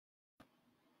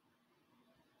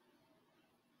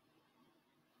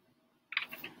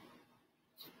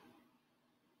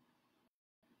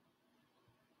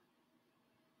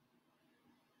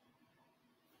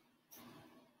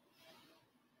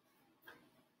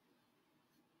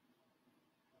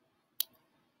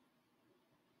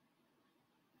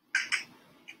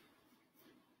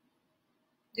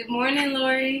Good morning,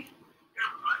 Lori.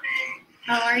 Good morning.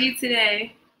 How are you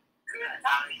today? Good.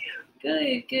 How are you?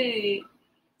 Good, good.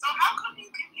 So how come you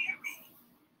can hear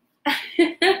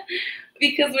me?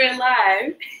 Because we're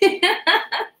live. So, but anybody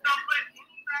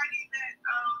that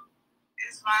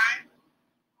is live,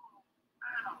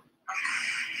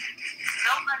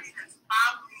 nobody that's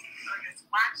following or that's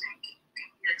watching can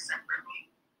hear except for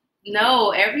me.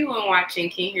 No, everyone watching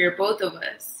can hear both of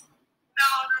us. No.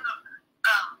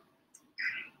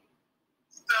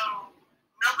 So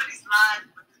nobody's live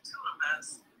but the two of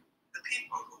us. The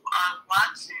people who are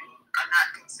watching are not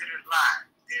considered live.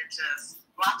 They're just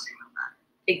watching the live.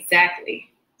 Exactly.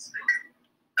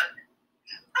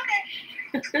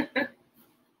 Okay.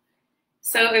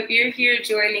 So if you're here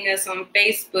joining us on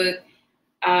Facebook,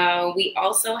 we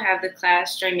also have the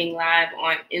class streaming live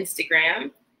on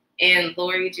Instagram. And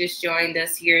Lori just joined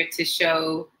us here to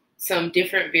show some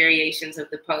different variations of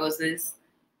the poses.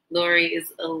 Lori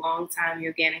is a longtime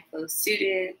Organic Flow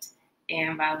student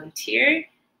and volunteer.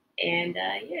 And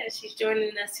she's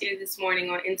joining us here this morning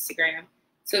on Instagram.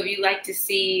 So if you'd like to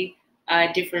see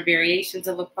different variations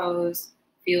of a pose,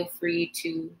 feel free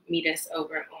to meet us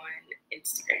over on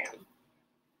Instagram.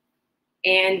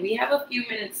 And we have a few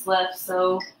minutes left,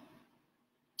 so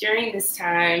during this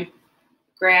time,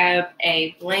 grab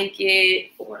a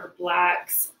blanket or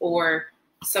blocks or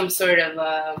some sort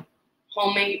of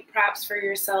homemade props for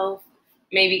yourself,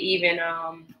 maybe even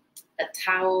a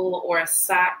towel or a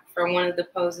sock for one of the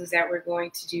poses that we're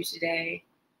going to do today.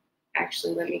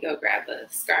 Actually, let me go grab a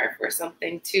scarf or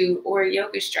something too, or a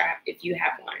yoga strap if you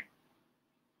have one.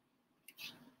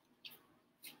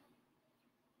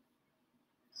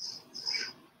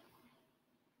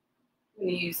 Let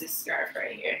me use this scarf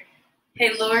right here.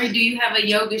 Hey, Lori, do you have a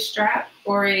yoga strap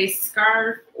or a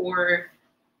scarf or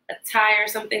a tie or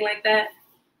something like that?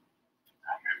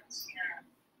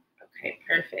 Okay,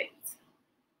 perfect.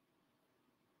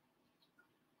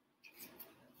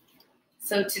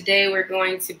 So today we're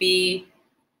going to be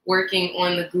working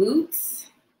on the glutes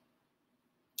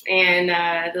and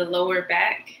the lower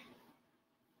back.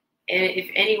 And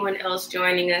if anyone else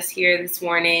joining us here this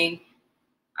morning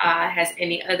has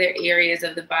any other areas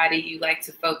of the body you'd like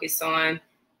to focus on,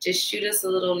 just shoot us a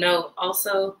little note.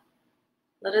 Also,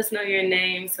 let us know your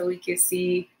name so we can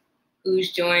see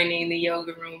who's joining the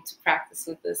yoga room to practice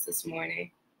with us this morning.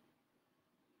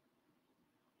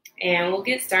 And we'll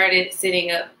get started sitting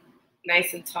up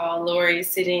nice and tall. Lori is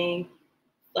sitting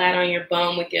flat on your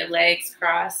bum with your legs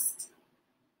crossed.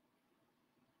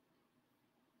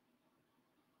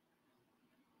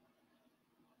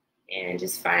 And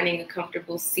just finding a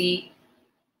comfortable seat.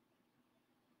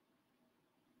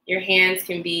 Your hands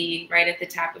can be right at the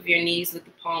top of your knees with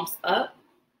the palms up,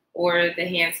 or the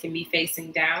hands can be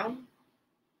facing down.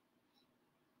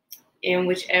 In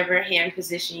whichever hand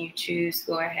position you choose,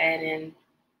 go ahead and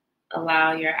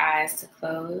allow your eyes to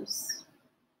close.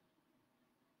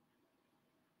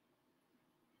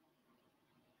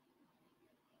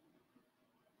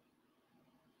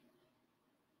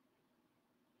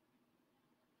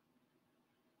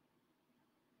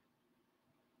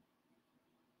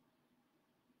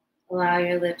 Allow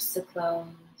your lips to close.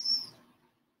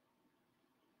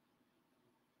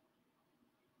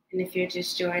 And if you're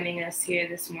just joining us here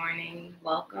this morning,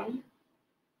 welcome.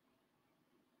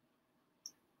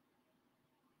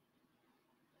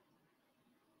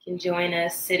 You can join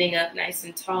us sitting up nice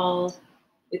and tall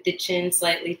with the chin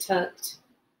slightly tucked.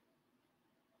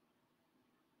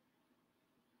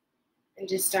 And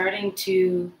just starting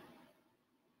to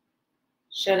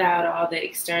shut out all the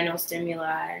external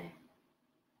stimuli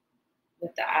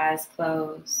with the eyes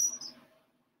closed.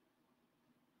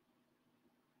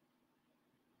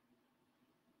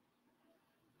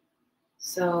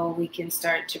 So we can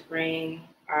start to bring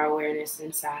our awareness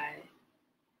inside.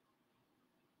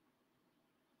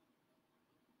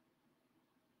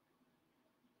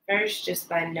 First, just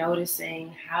by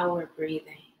noticing how we're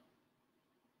breathing.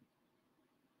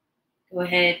 Go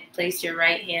ahead, place your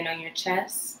right hand on your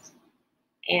chest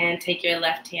and take your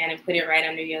left hand and put it right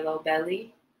under your low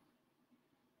belly.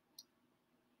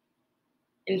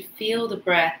 And feel the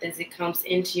breath as it comes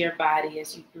into your body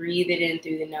as you breathe it in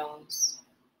through the nose.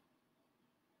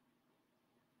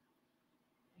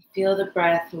 Feel the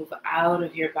breath move out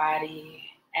of your body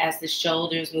as the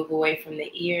shoulders move away from the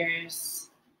ears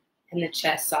and the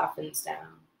chest softens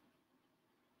down.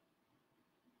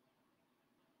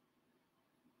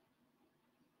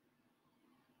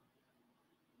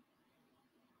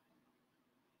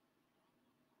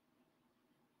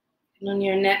 And on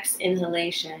your next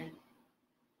inhalation,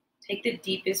 take the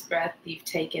deepest breath you've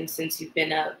taken since you've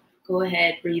been up. Go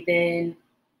ahead, breathe in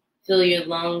Fill your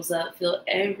lungs up. Feel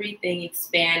everything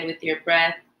expand with your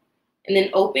breath. And then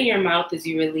open your mouth as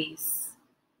you release.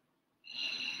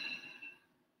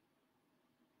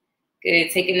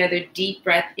 Good. Take another deep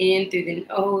breath in through the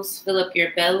nose. Fill up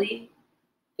your belly.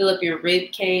 Fill up your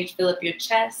rib cage. Fill up your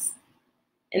chest.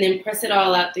 And then press it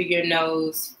all out through your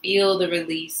nose. Feel the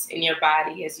release in your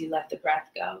body as you let the breath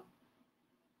go.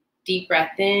 Deep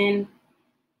breath in.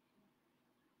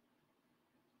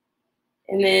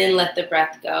 And then let the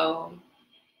breath go.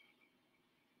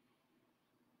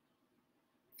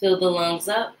 Fill the lungs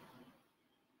up.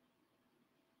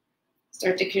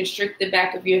 Start to constrict the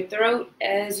back of your throat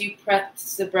as you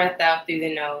press the breath out through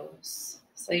the nose.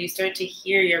 So you start to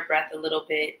hear your breath a little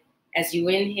bit as you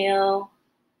inhale.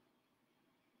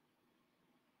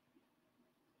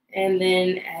 And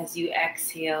then as you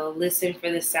exhale, listen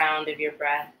for the sound of your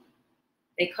breath.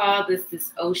 They call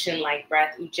this ocean-like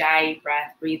breath, ujjayi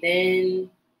breath. Breathe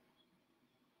in.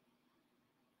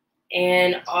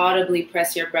 And audibly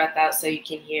press your breath out so you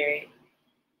can hear it.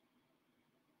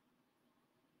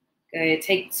 Good.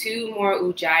 Take 2 more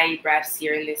ujjayi breaths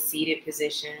here in this seated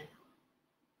position.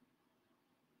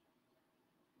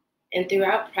 And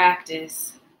throughout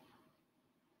practice,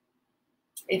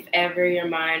 if ever your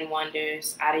mind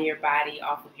wanders out of your body,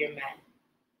 off of your mat,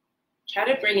 try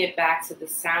to bring it back to the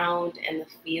sound and the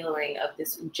feeling of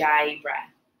this ujjayi breath.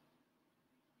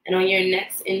 And on your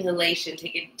next inhalation,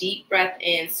 take a deep breath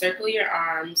in, circle your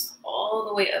arms all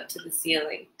the way up to the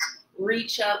ceiling.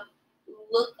 Reach up,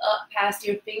 look up past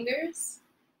your fingers.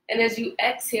 And as you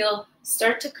exhale,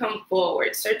 start to come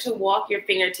forward. Start to walk your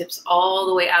fingertips all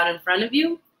the way out in front of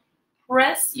you.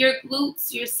 Press your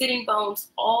glutes, your sitting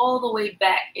bones, all the way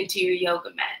back into your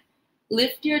yoga mat.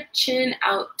 Lift your chin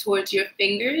out towards your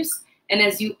fingers. And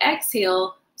as you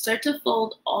exhale, start to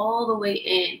fold all the way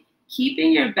in,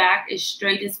 keeping your back as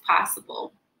straight as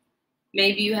possible.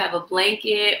 Maybe you have a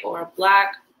blanket or a block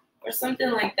or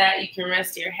something like that you can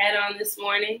rest your head on this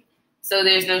morning so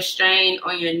there's no strain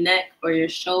on your neck or your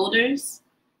shoulders.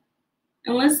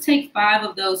 And let's take 5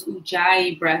 of those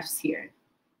ujjayi breaths here.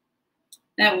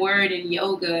 That word in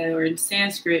yoga or in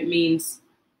Sanskrit means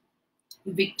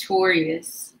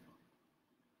victorious.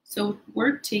 So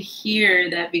work to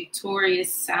hear that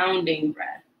victorious sounding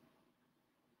breath.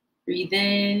 Breathe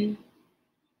in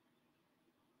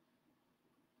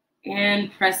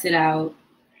and press it out.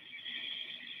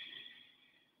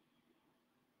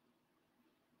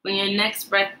 When your next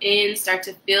breath in, start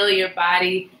to feel your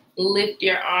body. Lift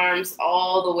your arms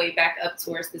all the way back up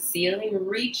towards the ceiling.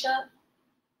 Reach up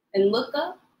and look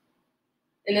up.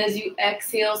 And as you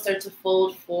exhale, start to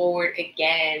fold forward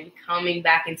again, coming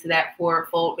back into that forward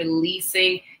fold,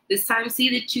 releasing. This time, see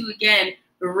that you again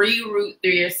reroute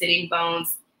through your sitting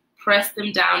bones. Press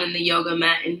them down in the yoga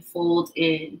mat and fold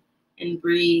in and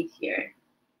breathe here.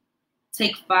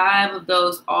 Take 5 of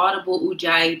those audible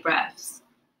ujjayi breaths.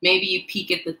 Maybe you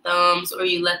peek at the thumbs or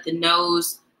you let the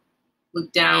nose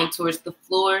look down towards the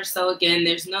floor. So again,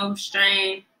 there's no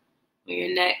strain on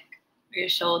your neck or your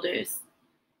shoulders.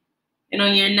 And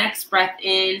on your next breath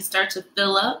in, start to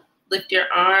fill up. Lift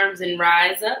your arms and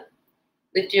rise up.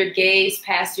 Lift your gaze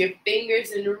past your fingers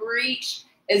and reach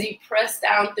as you press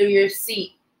down through your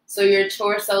seat so your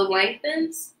torso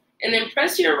lengthens. And then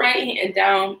press your right hand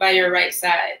down by your right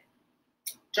side.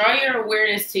 Draw your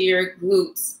awareness to your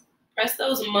glutes. Press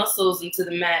those muscles into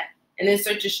the mat. And then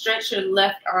start to stretch your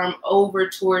left arm over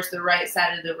towards the right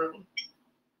side of the room.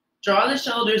 Draw the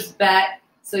shoulders back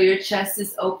so your chest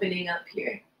is opening up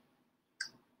here.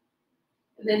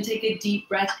 And then take a deep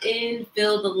breath in,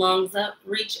 fill the lungs up,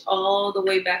 reach all the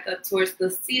way back up towards the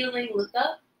ceiling, look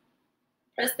up.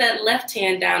 Press that left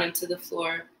hand down into the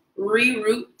floor.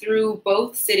 Reroute through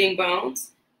both sitting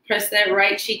bones. Press that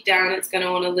right cheek down, it's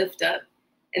gonna wanna lift up.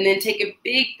 And then take a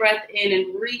big breath in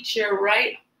and reach your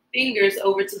right fingers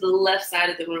over to the left side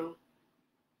of the room.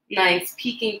 Nice,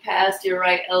 peeking past your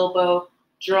right elbow,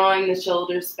 drawing the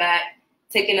shoulders back.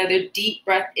 Take another deep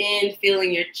breath in,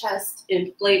 feeling your chest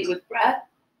inflate with breath.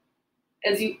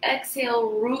 As you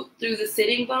exhale, root through the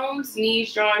sitting bones,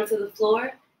 knees drawing to the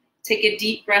floor. Take a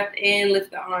deep breath in,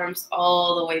 lift the arms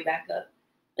all the way back up.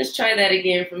 Let's try that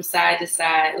again from side to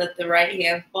side. Let the right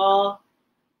hand fall.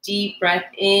 Deep breath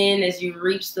in as you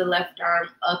reach the left arm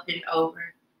up and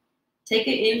over. Take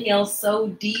an inhale so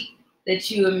deep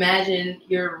that you imagine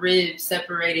your ribs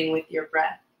separating with your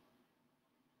breath.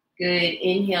 Good.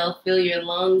 Inhale, fill your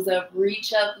lungs up,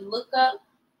 reach up, look up,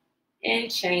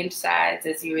 and change sides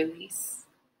as you release.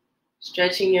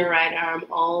 Stretching your right arm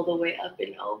all the way up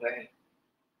and over.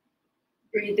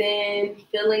 Breathe in,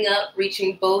 filling up,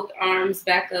 reaching both arms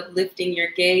back up, lifting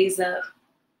your gaze up.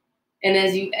 And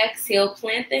as you exhale,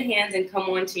 plant the hands and come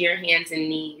onto your hands and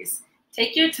knees.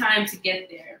 Take your time to get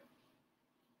there.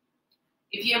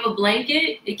 If you have a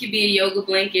blanket, it could be a yoga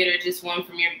blanket or just one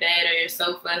from your bed or your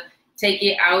sofa. Take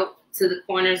it out to the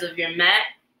corners of your mat.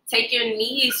 Take your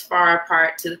knees far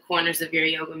apart to the corners of your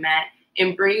yoga mat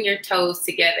and bring your toes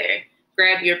together.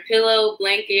 Grab your pillow,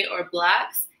 blanket, or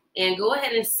blocks and go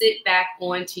ahead and sit back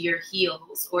onto your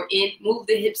heels or move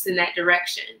the hips in that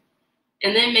direction.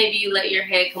 And then maybe you let your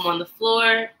head come on the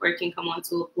floor, or it can come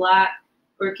onto a block,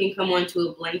 or it can come onto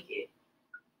a blanket.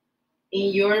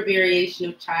 In your variation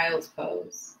of child's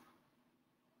pose.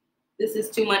 This is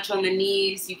too much on the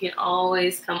knees. You can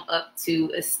always come up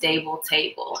to a stable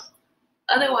table.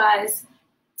 Otherwise,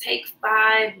 take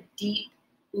 5 deep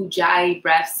Ujjayi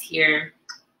breaths here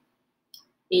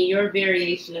in your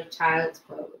variation of child's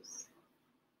pose.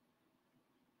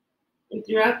 And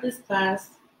throughout this class,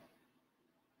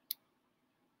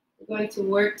 we're going to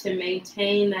work to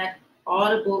maintain that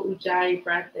audible Ujjayi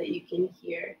breath that you can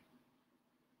hear.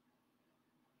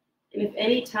 And if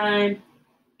any time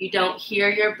you don't hear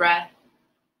your breath,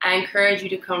 I encourage you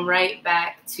to come right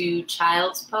back to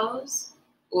child's pose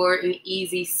or an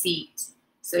easy seat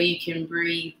so you can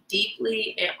breathe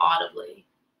deeply and audibly.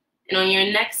 And on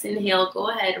your next inhale, go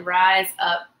ahead, rise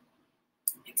up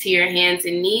to your hands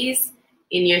and knees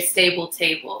in your stable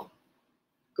table.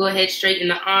 Go ahead, straighten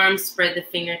the arms, spread the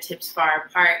fingertips far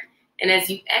apart. And as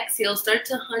you exhale, start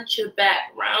to hunch your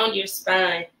back, round your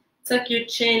spine. Tuck your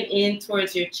chin in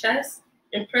towards your chest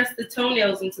and press the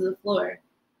toenails into the floor.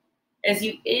 As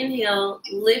you inhale,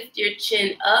 lift your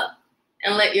chin up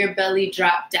and let your belly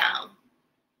drop down.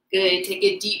 Good. Take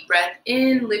a deep breath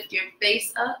in, lift your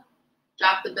face up,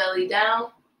 drop the belly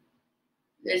down.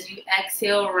 As you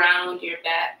exhale, round your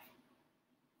back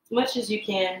as much as you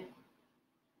can.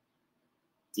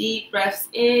 Deep breaths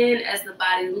in as the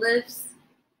body lifts,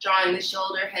 drawing the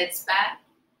shoulder heads back.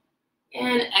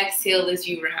 And exhale as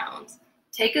you round.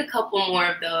 Take a couple more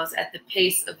of those at the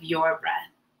pace of your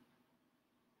breath.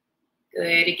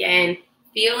 Good. Again,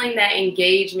 feeling that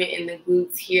engagement in the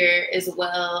glutes here as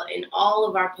well in all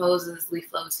of our poses we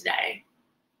flow today.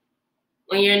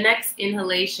 On your next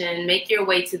inhalation, make your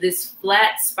way to this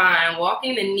flat spine,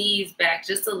 walking the knees back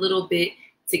just a little bit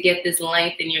to get this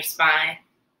length in your spine.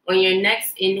 On your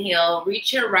next inhale,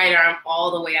 reach your right arm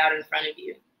all the way out in front of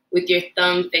you with your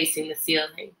thumb facing the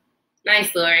ceiling.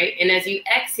 Nice, Lori. And as you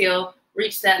exhale,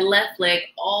 reach that left leg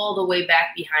all the way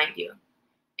back behind you.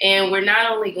 And we're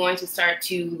not only going to start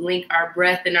to link our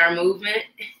breath and our movement.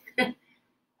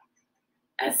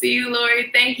 I see you,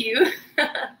 Lori. Thank you.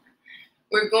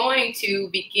 We're going to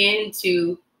begin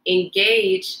to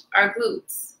engage our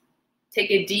glutes. Take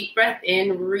a deep breath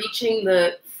in, reaching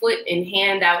the foot and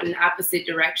hand out in opposite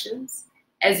directions.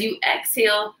 As you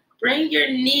exhale, bring your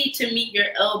knee to meet your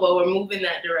elbow or move in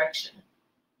that direction.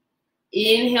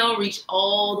 Inhale, reach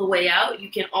all the way out. You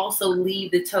can also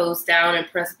leave the toes down and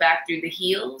press back through the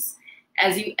heels.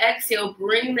 As you exhale,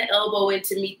 bring the elbow in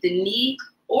to meet the knee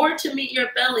or to meet your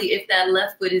belly if that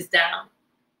left foot is down.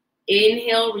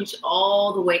 Inhale, reach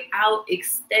all the way out,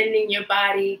 extending your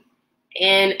body.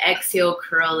 And exhale,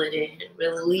 curl it in.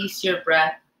 Release your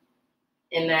breath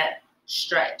in that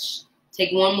stretch.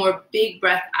 Take one more big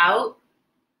breath out.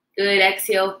 Good,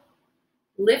 exhale.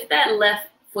 Lift that left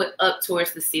foot up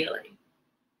towards the ceiling.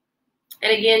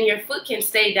 And again, your foot can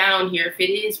stay down here. If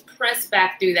it is, press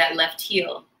back through that left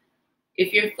heel.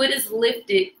 If your foot is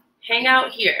lifted, hang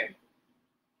out here.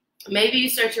 Maybe you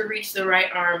start to reach the right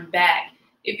arm back.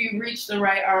 If you reach the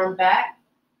right arm back,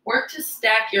 work to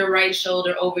stack your right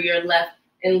shoulder over your left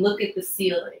and look at the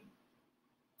ceiling.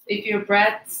 If your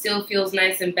breath still feels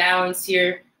nice and balanced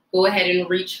here, go ahead and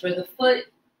reach for the foot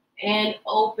and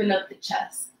open up the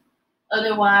chest.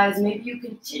 Otherwise, maybe you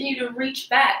continue to reach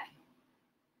back.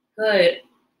 Good.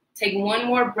 Take one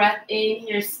more breath in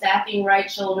here, stacking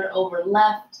right shoulder over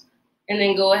left, and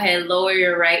then go ahead, lower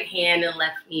your right hand and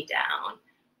left knee down.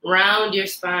 Round your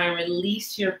spine,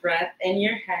 release your breath and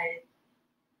your head,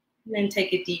 and then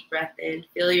take a deep breath in.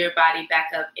 Fill your body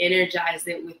back up, energize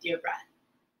it with your breath.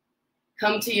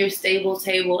 Come to your stable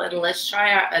table and let's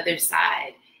try our other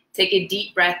side. Take a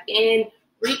deep breath in,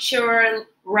 reach your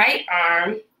right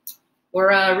arm, or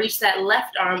reach that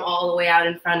left arm all the way out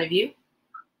in front of you.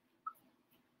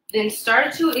 Then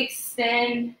start to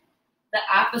extend the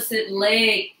opposite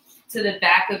leg to the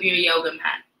back of your yoga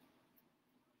mat.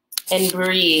 And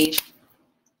breathe.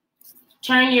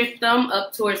 Turn your thumb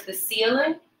up towards the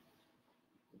ceiling.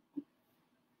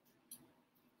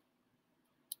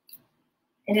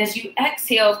 And as you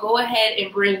exhale, go ahead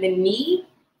and bring the knee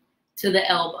to the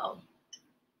elbow.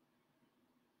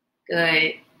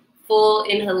 Good. full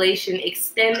inhalation,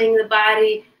 extending the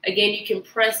body. Again, you can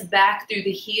press back through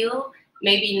the heel,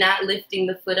 maybe not lifting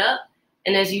the foot up.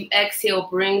 And as you exhale,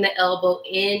 bring the elbow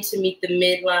in to meet the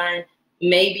midline.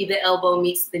 Maybe the elbow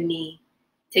meets the knee.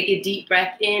 Take a deep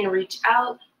breath in, reach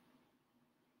out.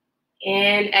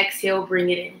 And exhale, bring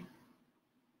it in.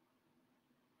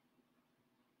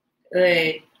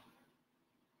 Good.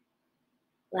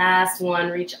 Last one,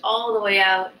 reach all the way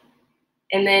out.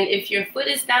 And then if your foot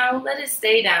is down, let it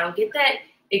stay down. Get that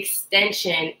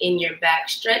extension in your back.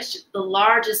 Stretch the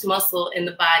largest muscle in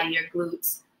the body, your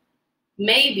glutes.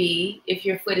 Maybe if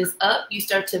your foot is up, you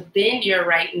start to bend your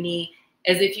right knee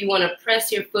as if you want to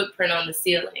press your footprint on the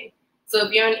ceiling. So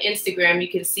if you're on Instagram, you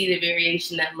can see the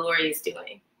variation that Lori is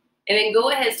doing. And then go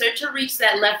ahead, start to reach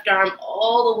that left arm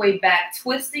all the way back,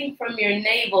 twisting from your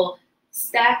navel,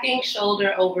 stacking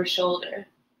shoulder over shoulder.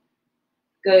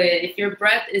 Good. If your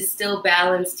breath is still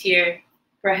balanced here,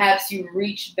 perhaps you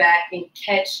reach back and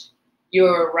catch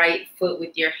your right foot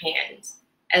with your hands,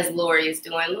 as Lori is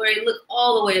doing. Lori, look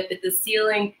all the way up at the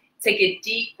ceiling. Take a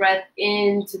deep breath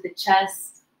into the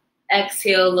chest.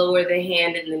 Exhale, lower the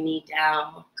hand and the knee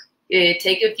down. Good.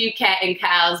 Take a few cat and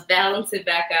cows, balance it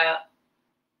back out.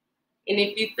 And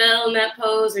if you fell in that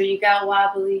pose or you got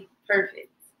wobbly, perfect.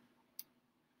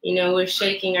 You know, we're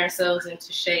shaking ourselves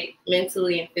into shape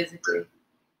mentally and physically.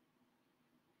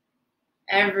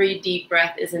 Every deep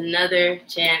breath is another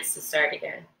chance to start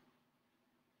again.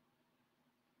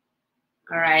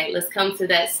 All right, let's come to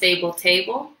that stable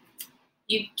table.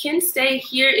 You can stay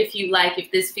here if you like,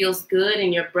 if this feels good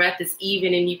and your breath is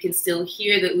even and you can still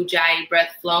hear the Ujjayi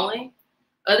breath flowing.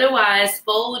 Otherwise,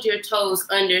 fold your toes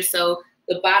under so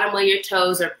the bottom of your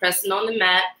toes are pressing on the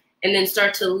mat, and then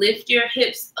start to lift your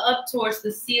hips up towards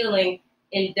the ceiling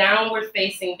in downward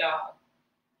facing dog.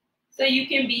 So you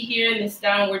can be here in this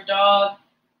downward dog,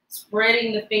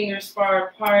 spreading the fingers far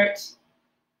apart,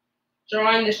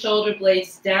 drawing the shoulder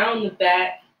blades down the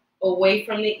back, away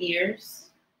from the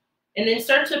ears, and then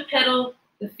start to pedal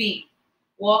the feet,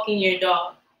 walking your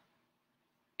dog.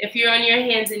 If you're on your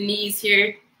hands and knees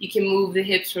here, you can move the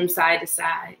hips from side to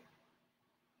side.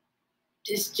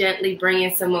 Just gently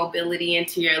bringing some mobility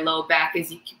into your low back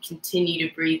as you continue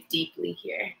to breathe deeply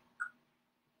here.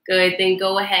 Good, then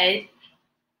go ahead.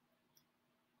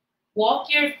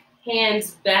 Walk your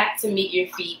hands back to meet your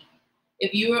feet.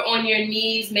 If you are on your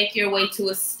knees, make your way to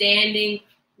a standing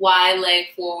wide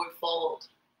leg forward fold.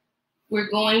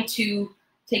 We're going to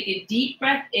take a deep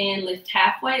breath in, lift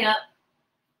halfway up.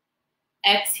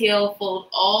 Exhale, fold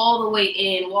all the way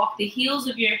in. Walk the heels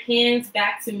of your hands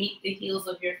back to meet the heels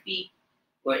of your feet.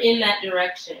 We're in that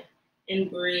direction.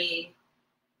 And breathe.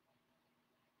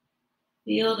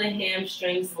 Feel the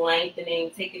hamstrings lengthening.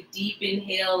 Take a deep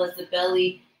inhale as the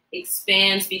belly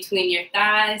expands between your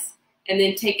thighs. And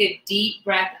then take a deep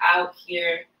breath out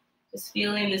here. Just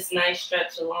feeling this nice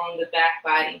stretch along the back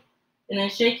body. And then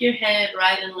shake your head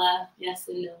right and left, yes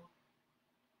and no.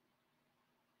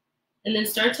 And then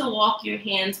start to walk your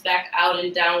hands back out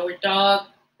in downward dog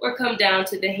or come down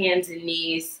to the hands and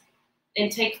knees. And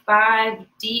take 5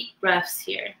 deep breaths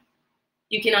here.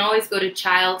 You can always go to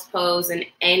child's pose in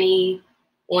any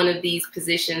one of these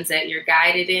positions that you're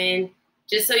guided in,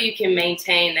 just so you can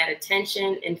maintain that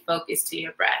attention and focus to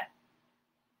your breath.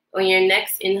 On your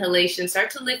next inhalation, start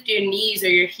to lift your knees or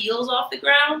your heels off the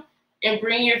ground and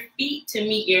bring your feet to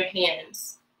meet your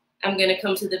hands. I'm going to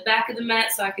come to the back of the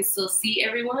mat so I can still see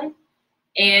everyone.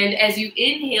 And as you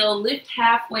inhale, lift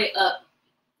halfway up.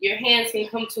 Your hands can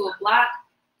come to a block,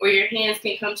 or your hands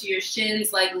can come to your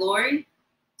shins like Lori.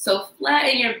 So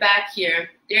flatten your back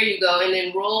here. There you go. And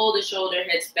then roll the shoulder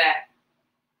heads back.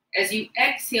 As you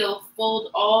exhale, fold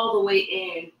all the way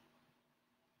in.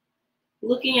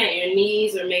 Looking at your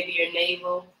knees or maybe your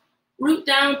navel. Root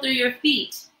down through your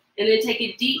feet. And then take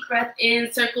a deep breath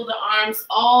in. Circle the arms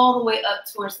all the way up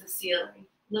towards the ceiling.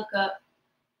 Look up.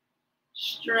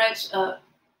 Stretch up.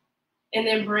 And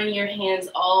then bring your hands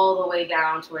all the way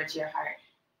down towards your heart.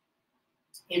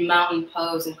 In mountain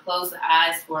pose, and close the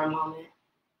eyes for a moment.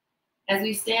 As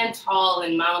we stand tall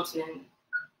in mountain,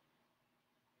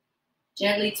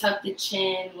 gently tuck the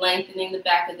chin, lengthening the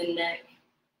back of the neck.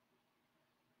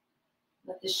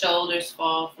 Let the shoulders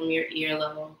fall from your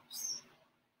earlobes.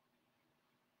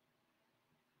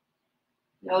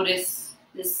 Notice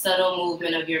this subtle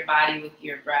movement of your body with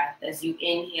your breath. As you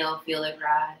inhale, feel it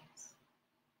rise.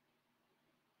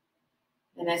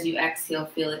 And as you exhale,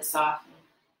 feel it soften.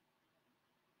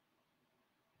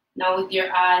 Now with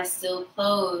your eyes still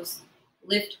closed,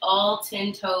 lift all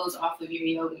 10 toes off of your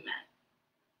yoga mat.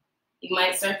 You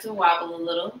might start to wobble a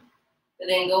little, but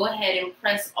then go ahead and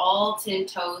press all 10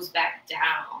 toes back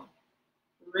down,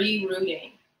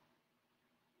 re-rooting.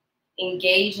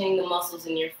 engaging the muscles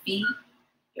in your feet,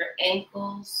 your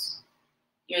ankles,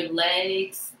 your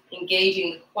legs,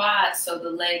 engaging the quads so the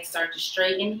legs start to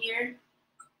straighten here.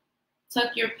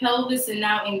 Tuck your pelvis and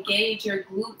now engage your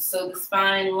glutes so the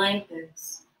spine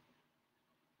lengthens.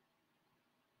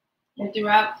 And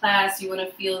throughout class, you want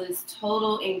to feel this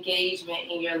total engagement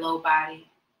in your low body.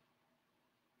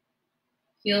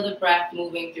 Feel the breath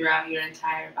moving throughout your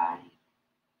entire body.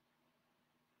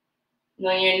 And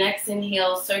on your next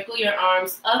inhale, circle your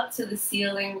arms up to the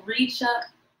ceiling, reach up,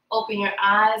 open your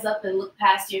eyes up and look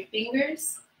past your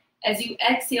fingers. As you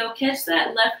exhale, catch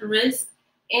that left wrist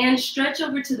and stretch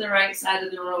over to the right side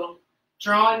of the room,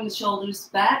 drawing the shoulders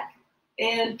back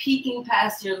and peeking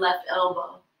past your left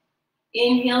elbow.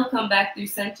 Inhale, come back through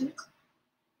center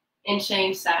and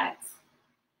change sides.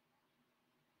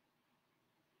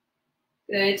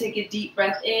 Good, take a deep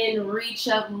breath in, reach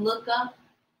up, look up.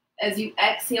 As you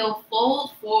exhale,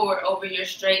 fold forward over your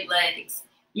straight legs.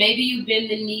 Maybe you bend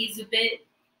the knees a bit,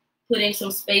 putting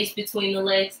some space between the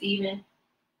legs even.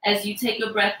 As you take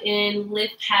a breath in,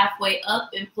 lift halfway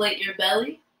up, inflate your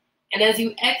belly. And as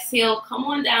you exhale, come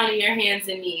on down to your hands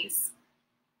and knees.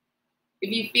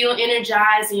 If you feel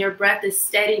energized and your breath is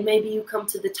steady, maybe you come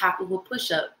to the top of a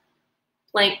push-up,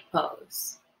 plank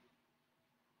pose.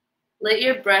 Let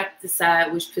your breath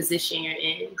decide which position you're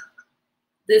in.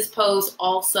 This pose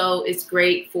also is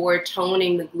great for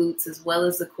toning the glutes as well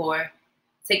as the core.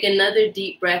 Take another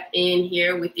deep breath in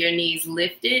here with your knees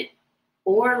lifted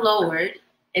or lowered,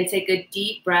 and take a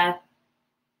deep breath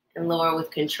and lower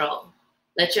with control.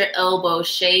 Let your elbows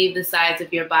shave the sides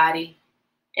of your body,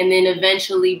 and then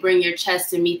eventually bring your chest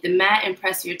to meet the mat and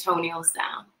press your toenails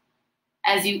down.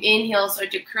 As you inhale,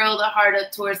 start to curl the heart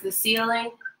up towards the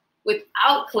ceiling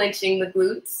without clenching the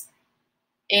glutes.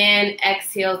 And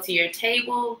exhale to your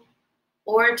table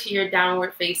or to your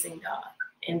downward facing dog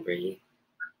and breathe.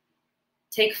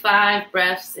 Take 5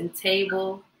 breaths in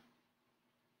table,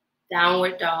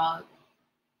 downward dog,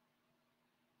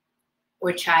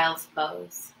 or child's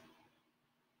pose.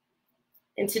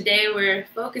 And today we're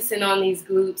focusing on these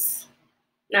glutes,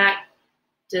 not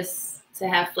just to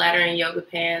have flattering yoga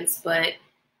pants, but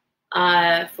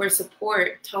for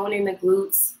support. Toning the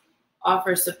glutes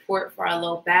offers support for our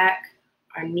low back,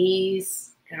 our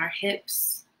knees, and our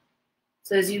hips.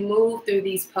 So as you move through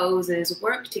these poses,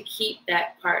 work to keep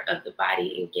that part of the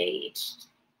body engaged.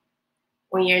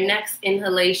 On your next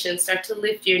inhalation, start to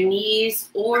lift your knees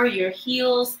or your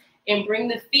heels and bring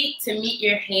the feet to meet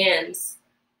your hands,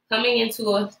 coming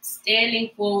into a standing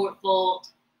forward fold.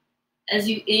 As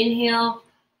you inhale,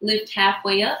 lift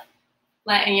halfway up,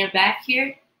 flatten your back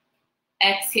here.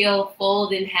 Exhale,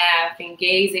 fold in half and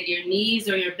gaze at your knees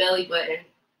or your belly button.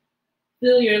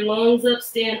 Fill your lungs up,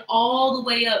 stand all the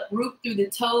way up, root through the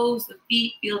toes, the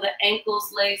feet, feel the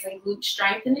ankles, legs, and glutes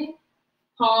strengthening.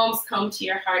 Palms come to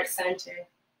your heart center.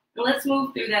 And let's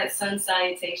move through that sun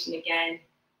salutation again.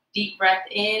 Deep breath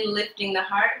in, lifting the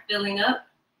heart, filling up.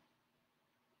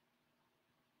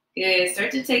 Good, start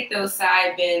to take those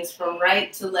side bends from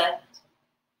right to left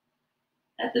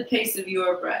at the pace of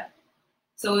your breath.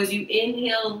 So as you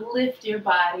inhale, lift your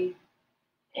body.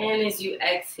 And as you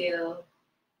exhale,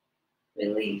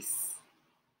 release.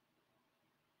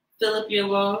 Fill up your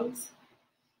lungs.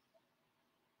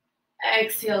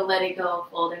 Exhale, let it go,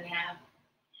 fold in half.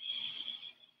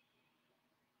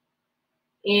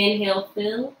 Inhale,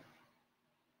 fill.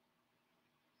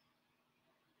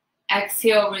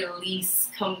 Exhale, release.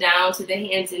 Come down to the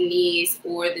hands and knees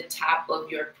or the top of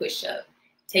your push-up.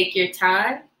 Take your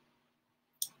time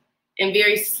and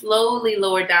very slowly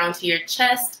lower down to your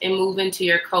chest and move into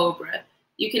your cobra.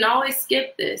 You can always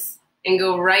skip this and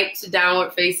go right to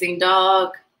downward facing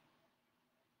dog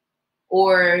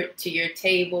or to your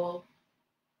table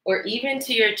or even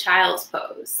to your child's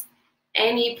pose.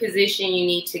 Any position you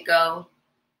need to go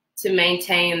to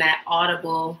maintain that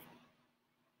audible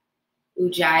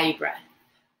Ujjayi breath,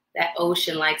 that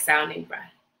ocean-like sounding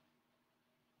breath.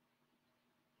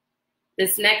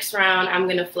 This next round, I'm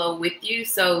gonna flow with you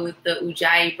so the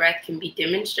Ujjayi breath can be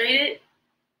demonstrated.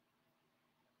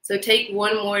 So take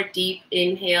one more deep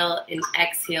inhale and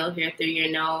exhale here through your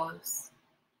nose.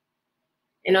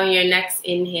 And on your next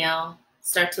inhale,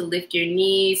 start to lift your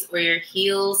knees or your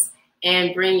heels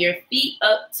and bring your feet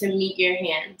up to meet your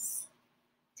hands.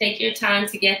 Take your time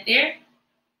to get there.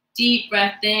 Deep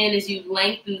breath in as you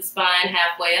lengthen the spine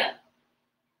halfway up.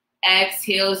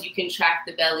 Exhale as you contract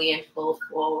the belly and fold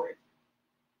forward.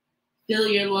 Fill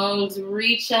your lungs,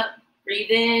 reach up,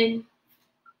 breathe in.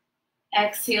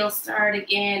 Exhale, start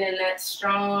again in that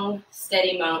strong,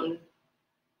 steady mountain.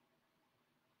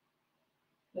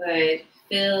 Good.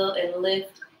 Fill and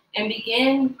lift and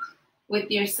begin with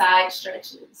your side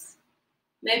stretches.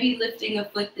 Maybe lifting a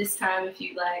foot this time if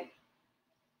you like.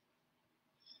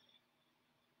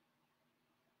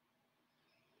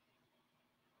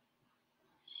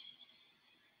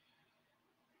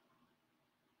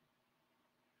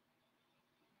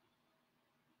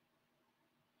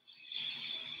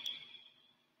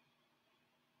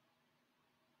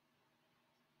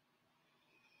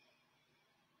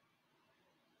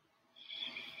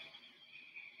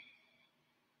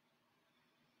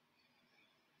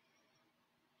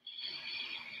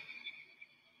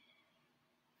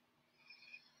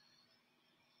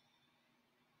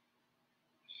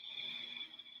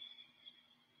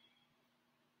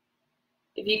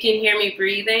 If you can hear me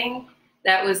breathing,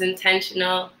 that was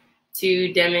intentional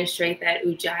to demonstrate that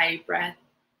Ujjayi breath.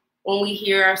 When we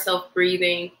hear ourselves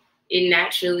breathing, it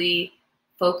naturally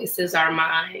focuses our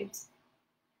mind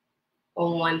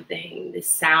on one thing, the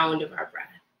sound of our breath,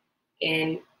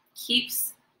 and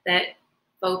keeps that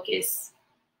focus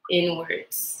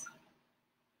inwards.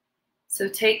 So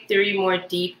take 3 more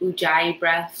deep Ujjayi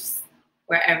breaths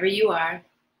wherever you are,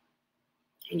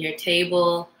 in your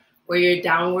table or your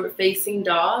downward facing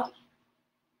dog.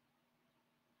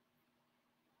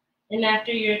 And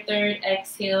after your 3rd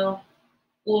exhale,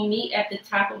 we'll meet at the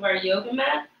top of our yoga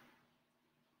mat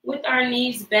with our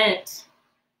knees bent.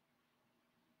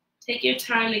 Take your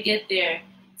time to get there.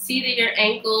 See that your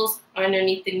ankles are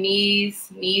underneath the knees,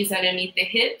 knees underneath the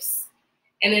hips,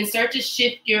 and then start to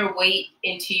shift your weight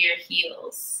into your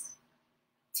heels.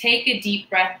 Take a deep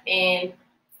breath in,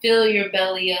 fill your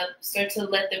belly up, start to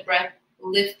let the breath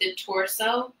lift the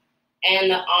torso and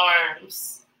the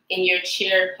arms in your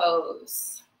chair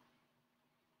pose.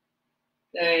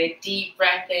 Good, deep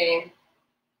breath in.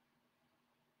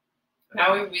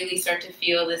 Now we really start to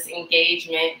feel this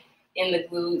engagement in the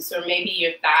glutes or maybe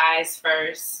your thighs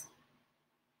first.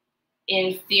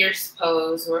 In fierce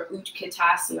pose or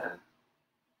Utkatasana.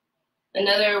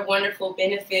 Another wonderful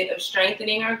benefit of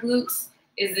strengthening our glutes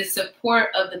is the support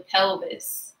of the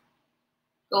pelvis.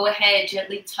 Go ahead,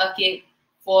 gently tuck it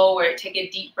forward. Take a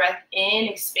deep breath in,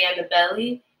 expand the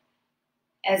belly.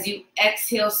 As you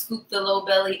exhale, scoop the low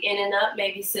belly in and up.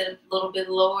 Maybe sit a little bit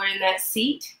lower in that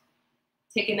seat.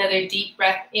 Take another deep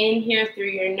breath in here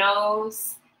through your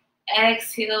nose.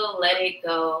 Exhale, let it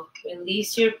go.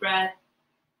 Release your breath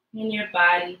in your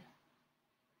body.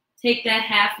 Take that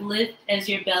half lift as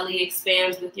your belly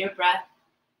expands with your breath.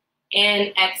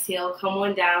 And exhale, come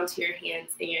on down to your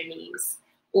hands and your knees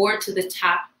or to the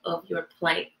top of your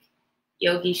plank,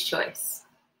 yogi's choice.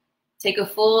 Take a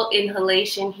full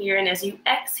inhalation here, and as you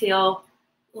exhale,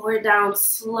 lower down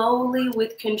slowly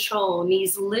with control,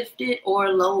 knees lifted or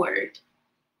lowered.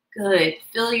 Good.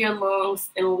 Fill your lungs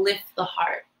and lift the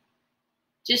heart.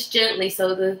 Just gently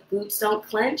so the glutes don't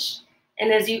clench.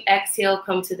 And as you exhale,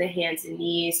 come to the hands and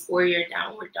knees or your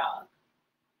downward dog.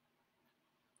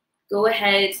 Go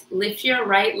ahead, lift your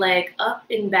right leg up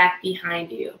and back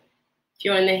behind you. If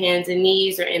you're on the hands and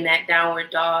knees or in that downward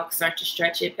dog, start to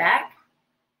stretch it back.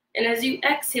 And as you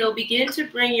exhale, begin to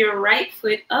bring your right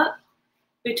foot up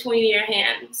between your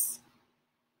hands.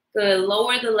 Good.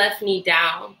 Lower the left knee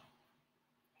down.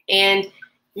 And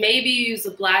maybe use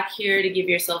a block here to give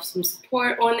yourself some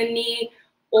support on the knee,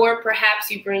 or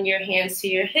perhaps you bring your hands to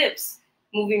your hips,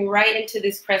 moving right into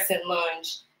this crescent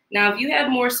lunge. Now, if you have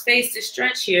more space to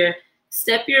stretch here,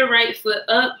 step your right foot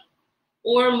up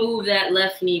or move that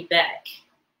left knee back.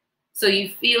 So you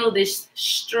feel this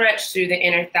stretch through the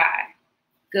inner thigh.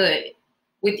 Good.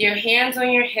 With your hands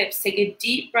on your hips, take a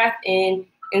deep breath in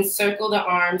and circle the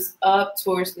arms up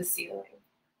towards the ceiling.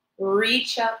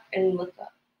 Reach up and look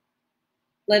up.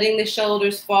 Letting the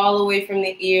shoulders fall away from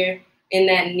the ear in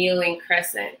that kneeling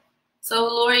crescent. So,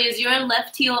 Lori, is your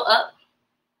left heel up?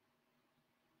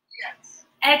 Yes.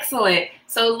 Excellent.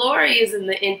 So Lori is in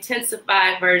the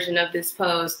intensified version of this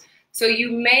pose. So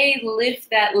you may lift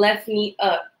that left knee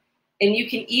up. And you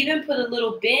can even put a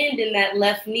little bend in that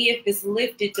left knee if it's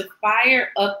lifted to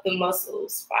fire up the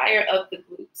muscles, fire up the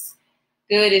glutes.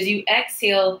 Good. As you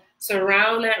exhale,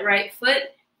 surround that right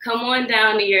foot. Come on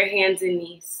down to your hands and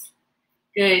knees.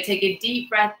 Good. Take a deep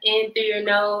breath in through your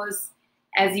nose.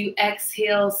 As you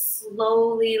exhale,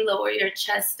 slowly lower your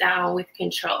chest down with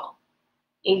control.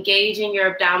 Engaging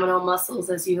your abdominal muscles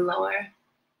as you lower.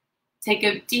 Take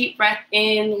a deep breath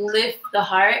in, lift the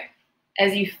heart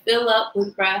as you fill up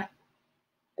with breath.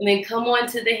 And then come on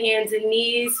to the hands and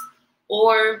knees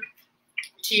or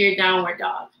to your downward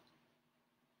dog.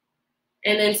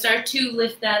 And then start to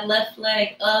lift that left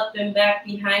leg up and back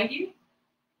behind you.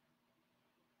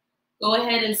 Go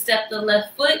ahead and step the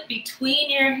left foot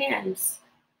between your hands.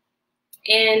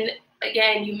 And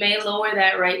again, you may lower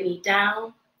that right knee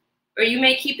down, or you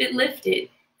may keep it lifted,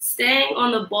 staying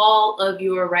on the ball of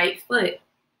your right foot.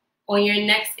 On your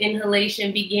next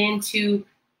inhalation, begin to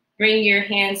bring your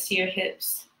hands to your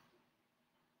hips.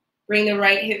 Bring the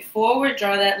right hip forward,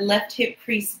 draw that left hip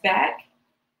crease back,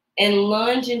 and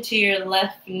lunge into your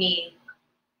left knee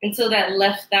until that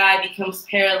left thigh becomes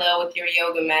parallel with your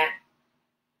yoga mat.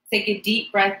 Take a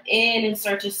deep breath in and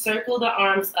start to circle the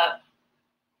arms up.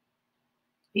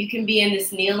 You can be in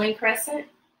this kneeling crescent,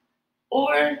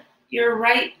 or your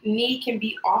right knee can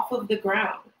be off of the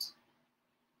ground.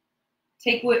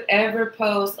 Take whatever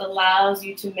pose allows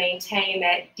you to maintain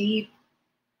that deep,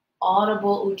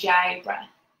 audible Ujjayi breath.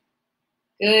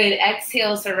 Good.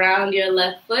 Exhale, surround your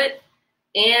left foot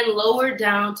and lower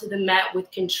down to the mat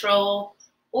with control,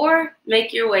 or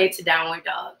make your way to downward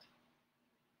dog.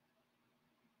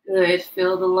 Good.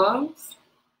 Fill the lungs.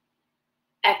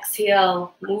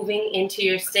 Exhale, moving into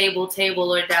your stable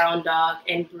table or down dog,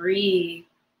 and breathe.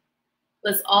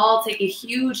 Let's all take a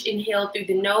huge inhale through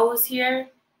the nose here.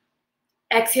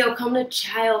 Exhale, come to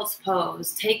child's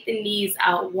pose. Take the knees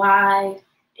out wide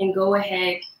and go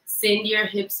ahead. Send your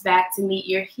hips back to meet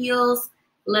your heels.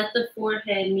 Let the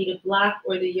forehead meet a block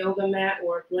or the yoga mat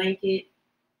or a blanket.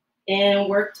 And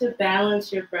work to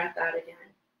balance your breath out again.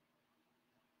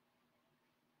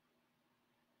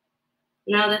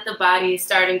 Now that the body is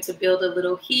starting to build a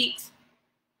little heat,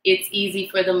 it's easy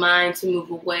for the mind to move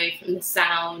away from the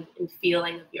sound and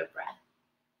feeling of your breath.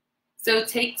 So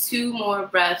take 2 more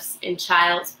breaths in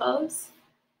child's pose.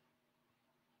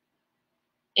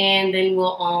 And then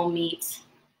we'll all meet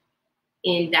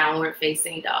in downward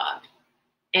facing dog.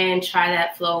 And try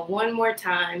that flow one more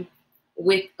time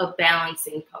with a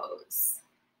balancing pose.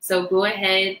 So go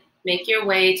ahead, make your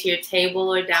way to your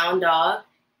table or down dog.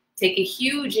 Take a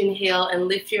huge inhale and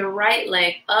lift your right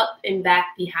leg up and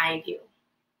back behind you.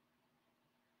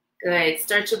 Good.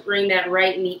 Start to bring that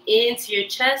right knee into your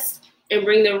chest and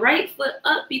bring the right foot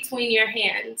up between your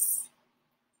hands.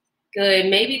 Good.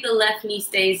 Maybe the left knee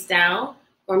stays down,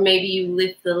 or maybe you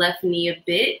lift the left knee a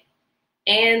bit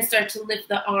and start to lift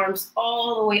the arms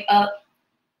all the way up,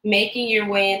 making your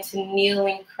way into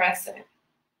kneeling crescent.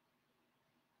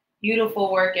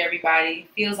 Beautiful work, everybody.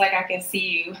 Feels like I can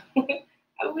see you.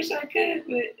 I wish I could,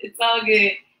 but it's all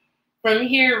good. From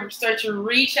here, start to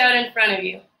reach out in front of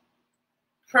you.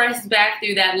 Press back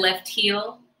through that left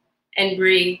heel and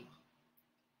breathe.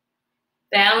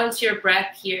 Balance your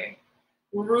breath here.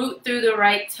 Root through the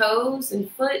right toes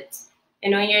and foot.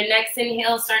 And on your next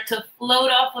inhale, start to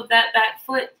float off of that back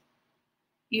foot.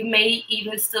 You may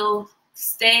even still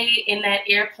stay in that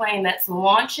airplane that's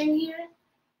launching here,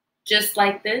 just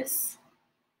like this,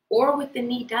 or with the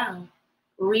knee down,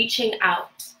 reaching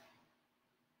out.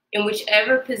 In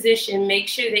whichever position, make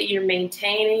sure that you're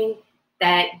maintaining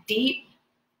that deep,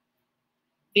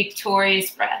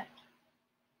 victorious breath,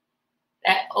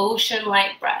 that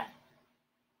ocean-like breath.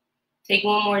 Take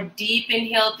one more deep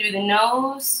inhale through the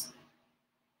nose.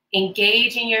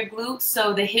 Engage in your glutes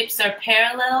so the hips are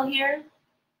parallel here.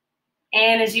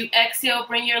 And as you exhale,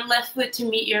 bring your left foot to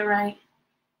meet your right.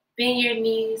 Bend your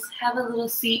knees, have a little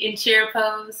seat in chair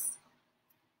pose.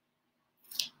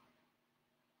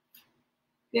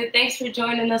 Good, thanks for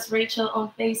joining us, Rachel,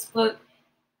 on Facebook.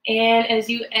 And as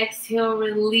you exhale,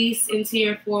 release into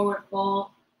your forward fold.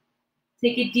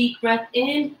 Take a deep breath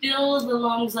in, fill the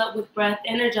lungs up with breath,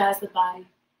 energize the body.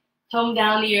 Come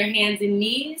down to your hands and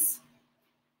knees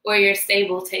or your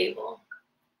stable table.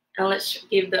 And let's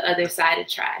give the other side a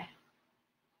try.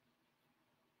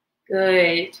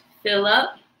 Good. Fill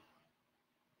up.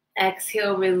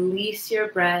 Exhale, release your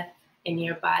breath in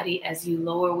your body as you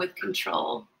lower with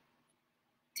control.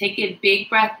 Take a big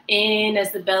breath in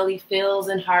as the belly fills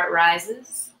and heart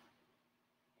rises.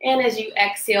 And as you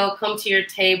exhale, come to your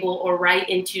table or right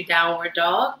into downward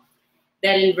dog,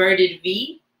 that inverted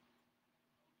V.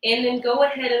 And then go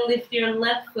ahead and lift your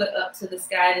left foot up to the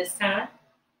sky this time.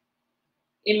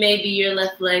 It may be your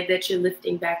left leg that you're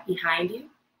lifting back behind you.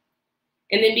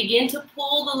 And then begin to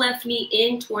pull the left knee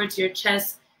in towards your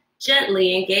chest,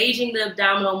 gently engaging the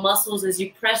abdominal muscles as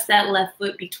you press that left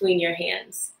foot between your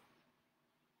hands.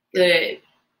 Good.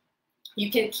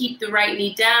 You can keep the right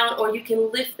knee down or you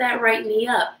can lift that right knee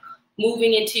up,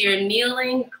 moving into your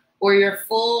kneeling or your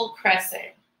full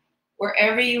crescent.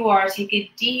 Wherever you are, take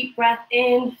a deep breath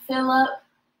in, fill up,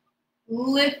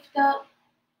 lift up.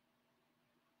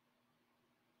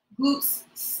 Glutes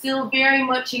still very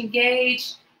much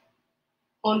engaged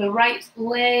on the right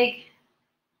leg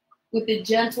with a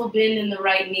gentle bend in the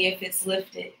right knee if it's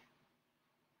lifted.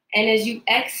 And as you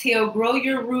exhale, grow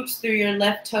your roots through your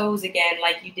left toes again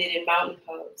like you did in mountain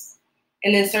pose.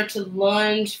 And then start to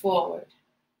lunge forward.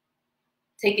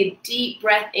 Take a deep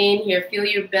breath in here. Feel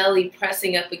your belly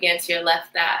pressing up against your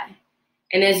left thigh.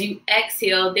 And as you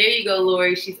exhale, there you go,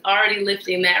 Lori. She's already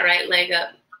lifting that right leg up.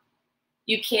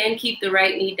 You can keep the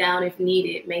right knee down if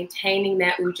needed, maintaining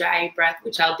that Ujjayi breath,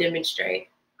 which I'll demonstrate.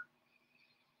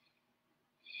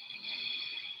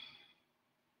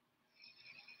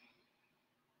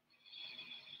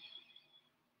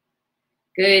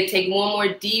 Good. Take one more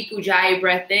deep Ujjayi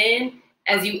breath in.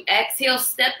 As you exhale,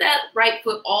 step that right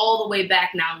foot all the way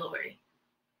back now, Lori.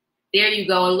 There you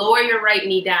go. And lower your right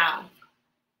knee down.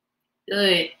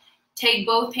 Good. Take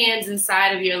both hands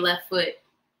inside of your left foot.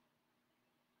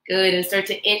 Good. And start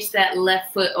to inch that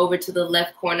left foot over to the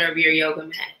left corner of your yoga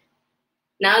mat.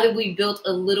 Now that we built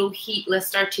a little heat, let's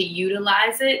start to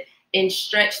utilize it and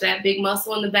stretch that big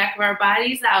muscle in the back of our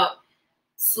bodies out.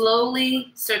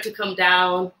 Slowly start to come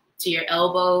down to your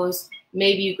elbows.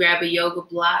 Maybe you grab a yoga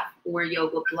block or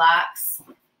yoga blocks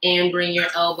and bring your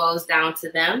elbows down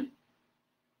to them.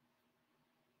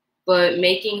 But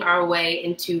making our way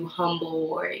into humble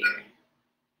warrior.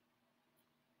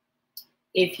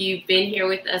 If you've been here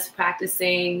with us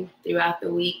practicing throughout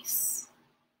the weeks,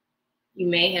 you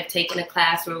may have taken a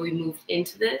class where we moved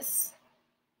into this.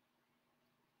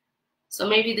 So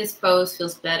maybe this pose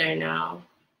feels better now,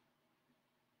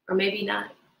 or maybe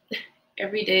not.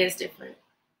 Every day is different.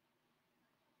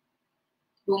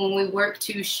 But when we work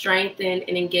to strengthen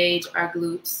and engage our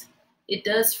glutes, it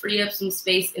does free up some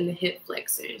space in the hip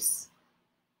flexors,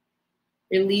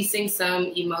 releasing some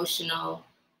emotional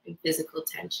and physical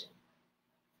tension.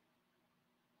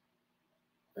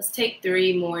 Let's take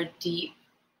 3 more deep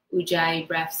Ujjayi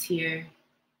breaths here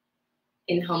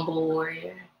in humble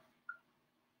warrior.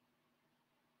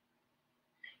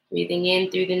 Breathing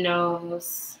in through the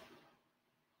nose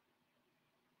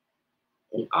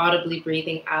and audibly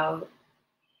breathing out.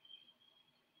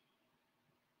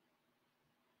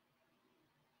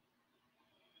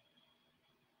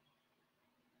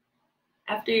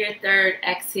 After your third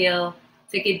exhale,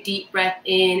 take a deep breath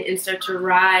in and start to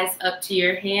rise up to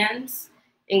your hands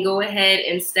and go ahead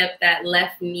and step that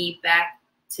left knee back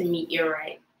to meet your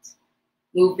right.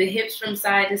 Move the hips from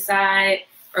side to side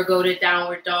or go to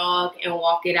downward dog and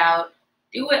walk it out.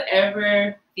 Do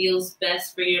whatever feels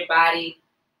best for your body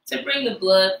to bring the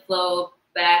blood flow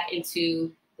back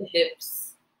into the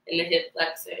hips and the hip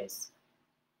flexors.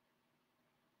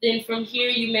 Then from here,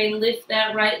 you may lift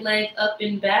that right leg up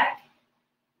and back.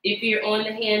 If you're on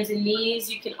the hands and knees,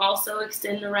 you can also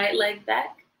extend the right leg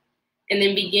back. And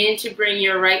then begin to bring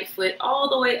your right foot all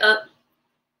the way up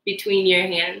between your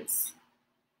hands.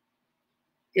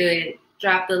 Good.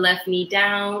 Drop the left knee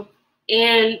down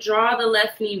and draw the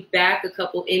left knee back a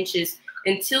couple inches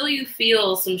until you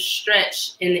feel some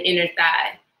stretch in the inner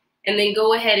thigh. And then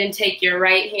go ahead and take your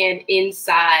right hand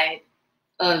inside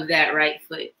of that right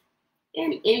foot.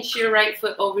 And inch your right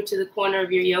foot over to the corner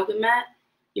of your yoga mat.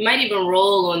 You might even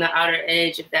roll on the outer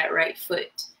edge of that right foot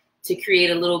to create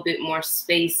a little bit more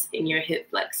space in your hip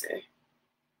flexor.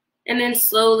 And then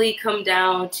slowly come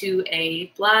down to a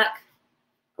block,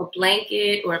 a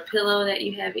blanket, or a pillow that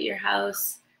you have at your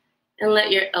house, and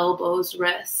let your elbows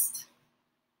rest.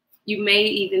 You may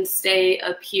even stay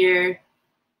up here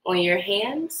on your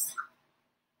hands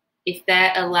if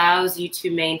that allows you to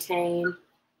maintain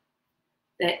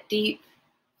that deep,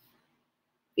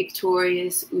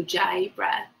 victorious Ujjayi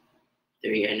breath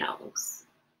through your nose.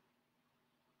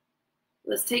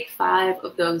 Let's take 5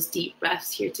 of those deep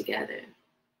breaths here together.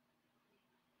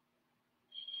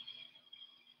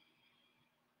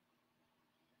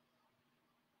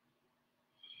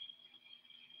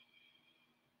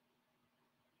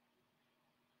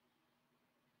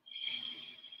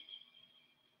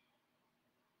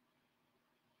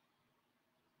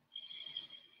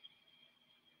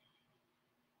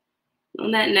 On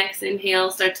that next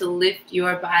inhale, start to lift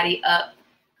your body up,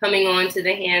 coming onto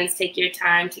the hands. Take your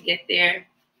time to get there.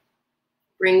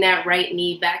 Bring that right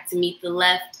knee back to meet the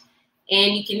left.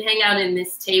 And you can hang out in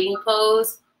this table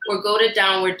pose or go to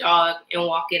downward dog and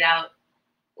walk it out.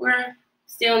 Or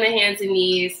stay on the hands and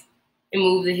knees and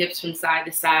move the hips from side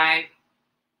to side.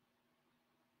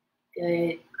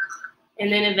 Good.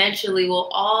 And then eventually we'll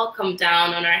all come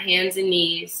down on our hands and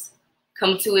knees,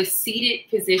 come to a seated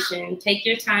position. Take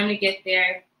your time to get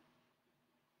there.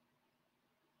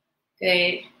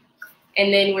 Good.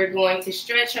 And then we're going to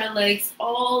stretch our legs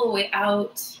all the way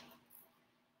out,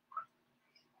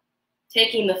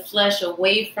 taking the flesh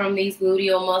away from these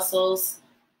gluteal muscles,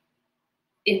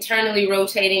 internally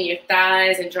rotating your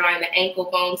thighs and drawing the ankle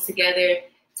bones together.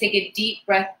 Take a deep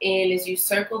breath in as you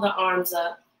circle the arms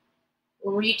up.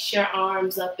 Reach your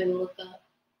arms up and look up.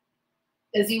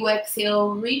 As you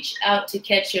exhale, reach out to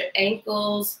catch your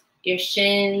ankles your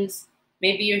shins,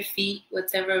 maybe your feet,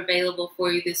 whatever available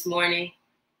for you this morning.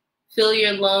 Fill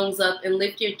your lungs up and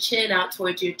lift your chin out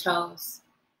towards your toes.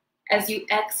 As you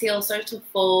exhale, start to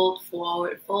fold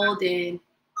forward, fold in,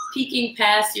 peeking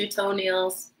past your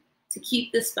toenails to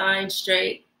keep the spine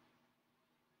straight.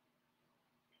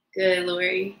 Good,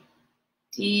 Lori.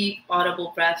 Deep,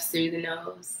 audible breaths through the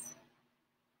nose.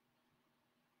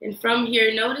 And from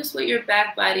here, notice what your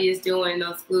back body is doing,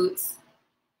 those glutes.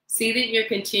 See that you're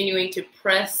continuing to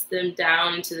press them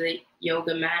down into the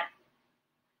yoga mat.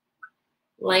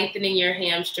 Lengthening your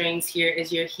hamstrings here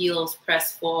as your heels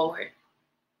press forward.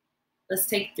 Let's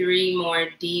take 3 more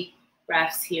deep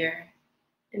breaths here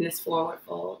in this forward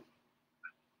fold.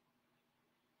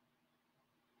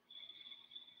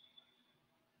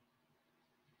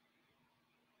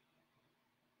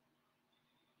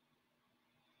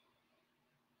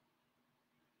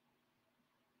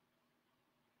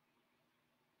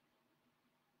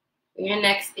 On your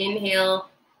next inhale,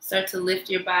 start to lift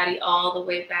your body all the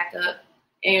way back up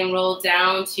and roll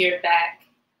down to your back.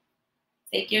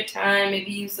 Take your time,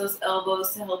 maybe use those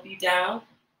elbows to help you down.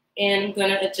 And I'm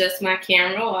gonna adjust my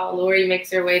camera while Lori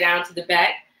makes her way down to the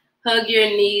back. Hug your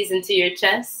knees into your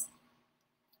chest.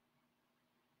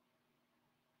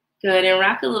 Good, and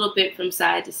rock a little bit from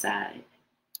side to side.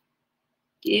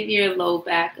 Give your low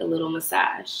back a little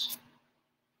massage.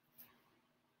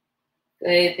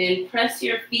 Good, then press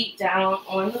your feet down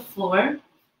on the floor.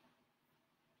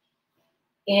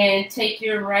 And take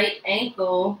your right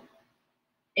ankle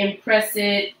and press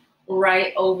it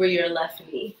right over your left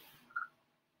knee.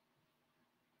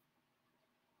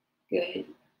 Good.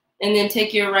 And then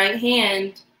take your right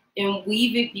hand and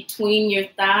weave it between your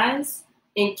thighs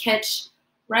and catch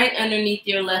right underneath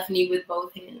your left knee with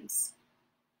both hands.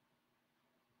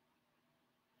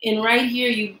 And right here,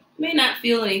 you may not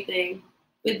feel anything,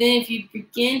 but then if you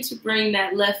begin to bring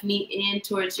that left knee in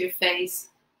towards your face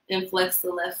and flex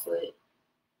the left foot,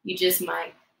 you just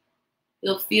might.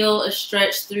 You'll feel a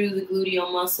stretch through the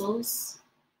gluteal muscles.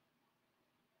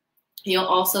 You'll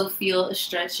also feel a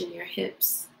stretch in your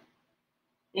hips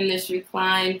in this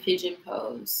reclined pigeon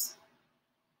pose.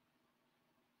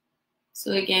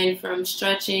 So again, from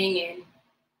stretching and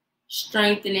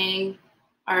strengthening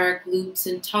our glutes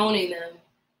and toning them,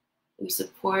 we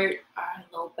support our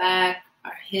low back,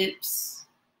 our hips,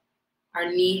 our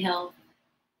knee health.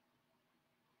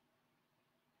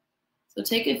 So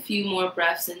take a few more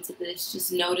breaths into this,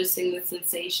 just noticing the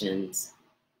sensations.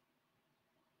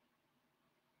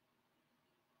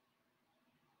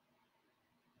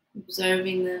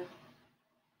 Observing them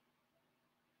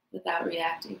without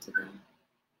reacting to them.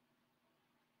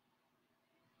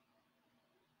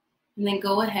 And then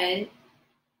go ahead,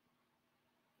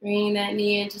 bringing that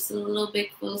knee in just a little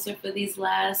bit closer for these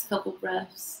last couple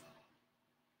breaths.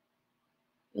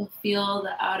 You'll feel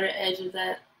the outer edge of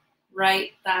that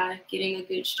right thigh getting a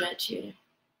good stretch here.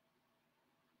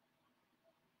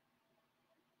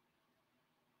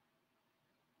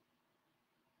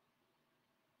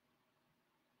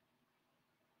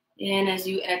 And as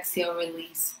you exhale,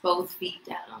 release both feet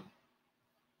down.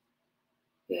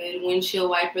 Good. Windshield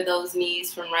wiper those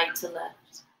knees from right to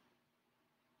left.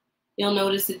 You'll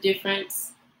notice a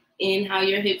difference in how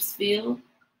your hips feel.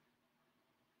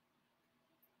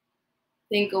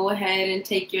 Then go ahead and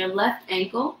take your left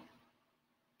ankle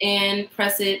and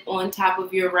press it on top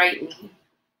of your right knee.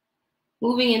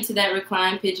 Moving into that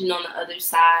reclined pigeon on the other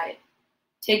side.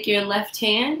 Take your left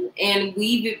hand and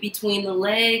weave it between the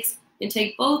legs and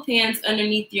take both hands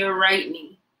underneath your right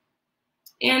knee.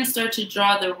 And start to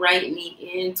draw the right knee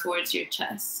in towards your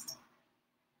chest.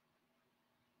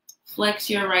 Flex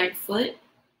your right foot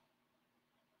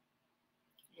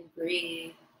and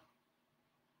breathe.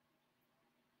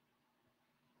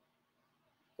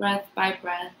 Breath by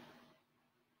breath.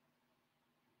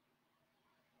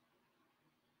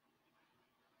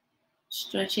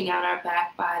 Stretching out our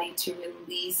back body to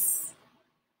release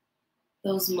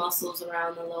those muscles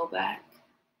around the low back.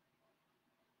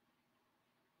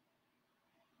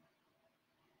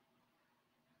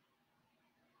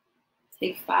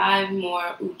 Take 5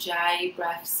 more Ujjayi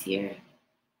breaths here.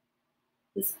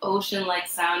 This ocean-like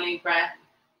sounding breath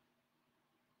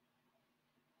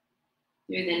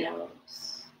through the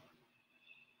nose.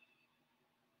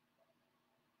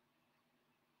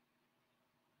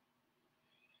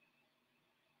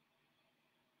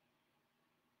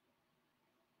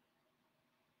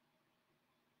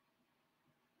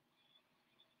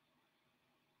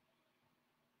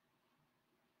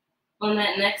 On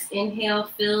that next inhale,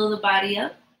 fill the body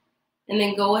up, and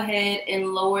then go ahead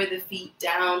and lower the feet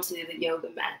down to the yoga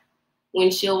mat.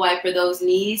 Windshield wiper those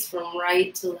knees from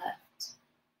right to left.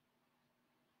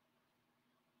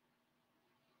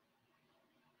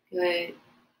 Good.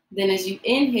 Then as you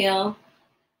inhale,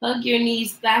 hug your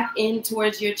knees back in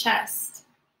towards your chest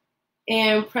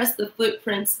and press the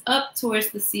footprints up towards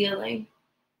the ceiling.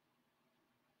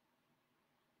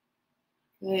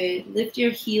 Good. Lift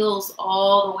your heels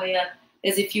all the way up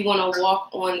as if you want to walk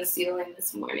on the ceiling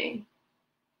this morning.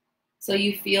 So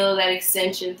you feel that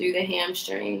extension through the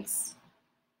hamstrings.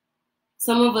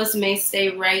 Some of us may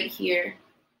stay right here,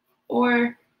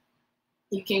 or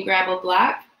you can grab a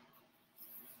block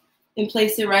and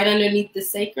place it right underneath the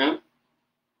sacrum.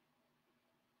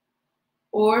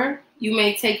 Or you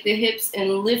may take the hips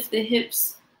and lift the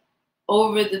hips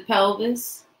over the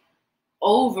pelvis,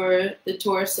 over the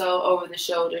torso, over the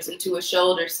shoulders into a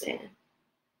shoulder stand.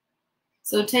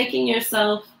 So taking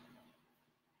yourself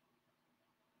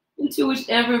into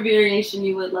whichever variation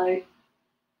you would like.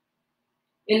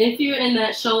 And if you're in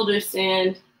that shoulder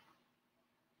stand,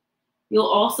 you'll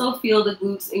also feel the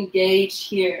glutes engage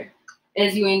here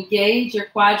as you engage your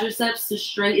quadriceps to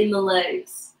straighten the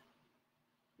legs.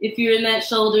 If you're in that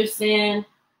shoulder stand,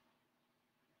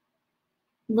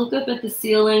 look up at the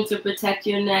ceiling to protect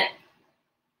your neck.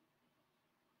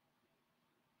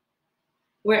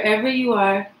 Wherever you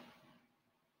are,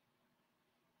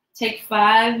 take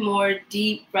 5 more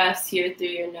deep breaths here through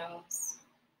your nose.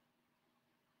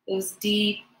 Those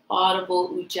deep, audible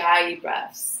Ujjayi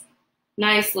breaths.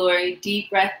 Nice, Lori. Deep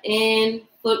breath in,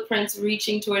 footprints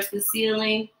reaching towards the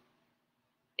ceiling.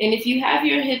 And if you have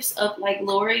your hips up like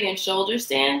Lori in shoulder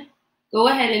stand, go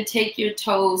ahead and take your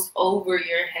toes over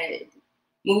your head,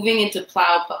 moving into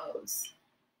plow pose.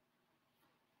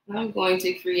 I'm going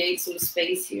to create some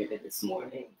space here this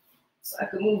morning so I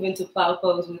can move into plow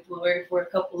pose with Lori for a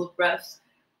couple of breaths.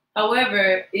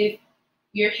 However, if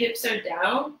your hips are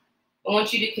down, I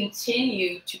want you to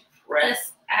continue to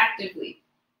press actively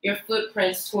your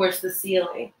footprints towards the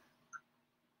ceiling.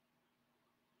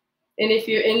 And if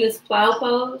you're in this plow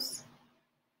pose,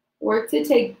 work to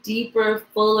take deeper,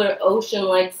 fuller,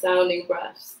 ocean-like sounding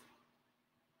breaths.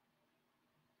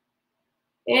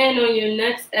 And on your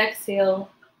next exhale,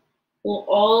 we'll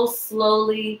all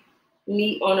slowly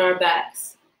meet on our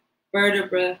backs,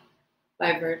 vertebra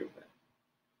by vertebra.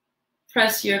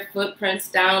 Press your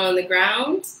footprints down on the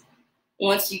ground.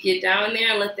 Once you get down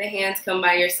there, let the hands come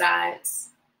by your sides.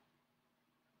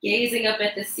 Gazing up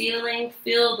at the ceiling,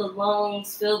 feel the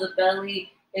lungs, feel the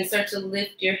belly, and start to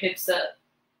lift your hips up.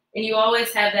 And you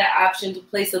always have that option to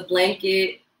place a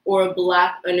blanket or a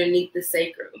block underneath the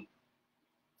sacrum.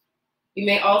 You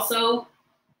may also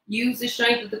use the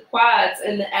strength of the quads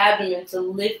and the abdomen to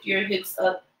lift your hips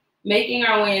up, making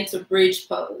our way into bridge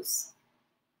pose.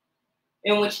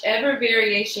 In whichever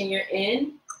variation you're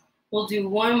in, we'll do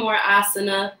one more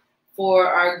asana for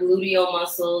our gluteal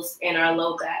muscles and our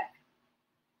low back.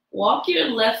 Walk your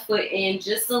left foot in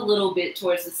just a little bit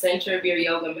towards the center of your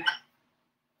yoga mat,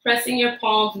 pressing your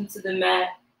palms into the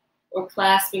mat or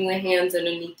clasping the hands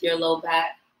underneath your low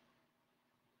back.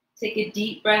 Take a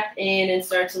deep breath in and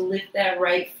start to lift that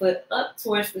right foot up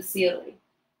towards the ceiling.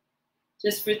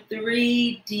 Just for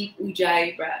 3 deep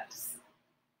Ujjayi breaths.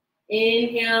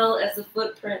 Inhale as the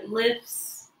footprint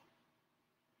lifts,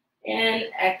 and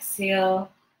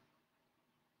exhale.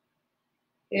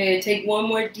 Good. Take one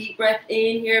more deep breath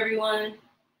in here, everyone.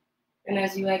 And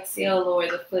as you exhale, lower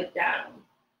the foot down.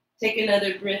 Take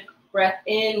another breath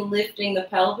in, lifting the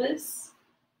pelvis.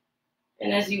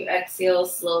 And as you exhale,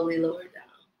 slowly lower down.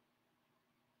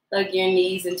 Hug your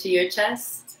knees into your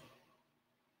chest.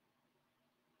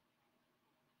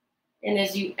 And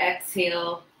as you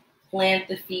exhale, plant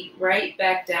the feet right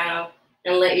back down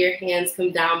and let your hands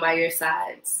come down by your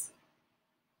sides.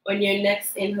 On your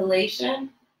next inhalation,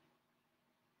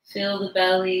 feel the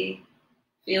belly,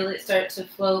 feel it start to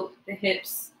float the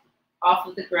hips off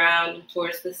of the ground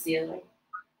towards the ceiling.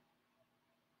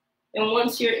 And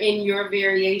once you're in your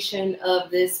variation of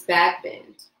this back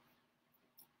bend,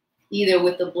 either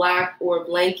with the block or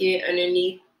blanket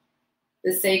underneath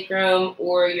the sacrum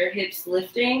or your hips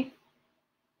lifting,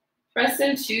 press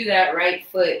into that right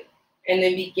foot and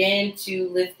then begin to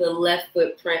lift the left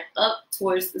footprint up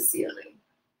towards the ceiling.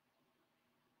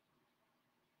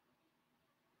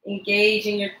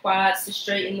 Engaging your quads to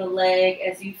straighten the leg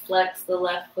as you flex the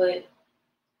left foot.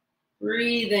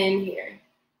 Breathe in here.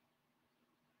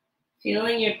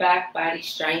 Feeling your back body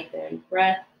strengthen,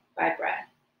 breath by breath.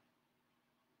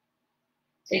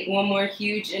 Take one more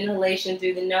huge inhalation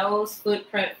through the nose,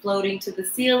 footprint floating to the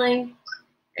ceiling.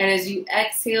 And as you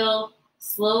exhale,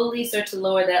 slowly start to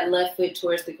lower that left foot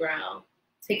towards the ground.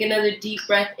 Take another deep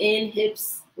breath in,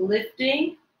 hips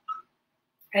lifting.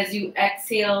 As you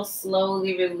exhale,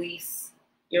 slowly release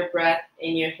your breath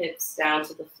and your hips down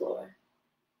to the floor.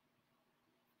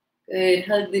 Good.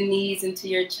 Hug the knees into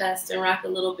your chest and rock a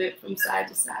little bit from side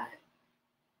to side.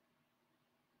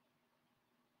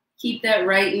 Keep that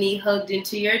right knee hugged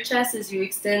into your chest as you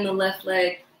extend the left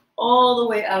leg all the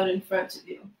way out in front of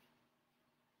you.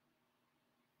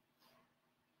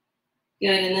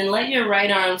 Good, and then let your right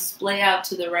arm splay out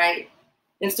to the right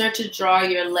and start to draw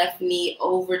your left knee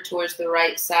over towards the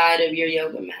right side of your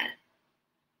yoga mat.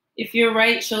 If your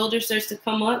right shoulder starts to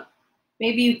come up,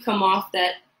 maybe you come off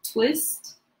that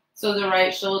twist so the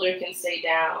right shoulder can stay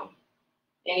down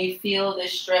and you feel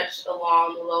this stretch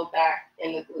along the low back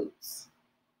and the glutes.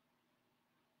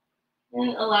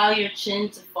 And allow your chin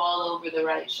to fall over the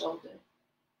right shoulder.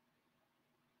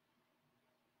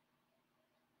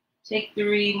 Take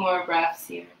 3 more breaths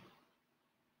here.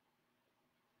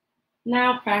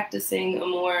 Now practicing a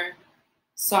more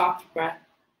soft breath,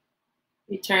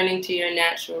 returning to your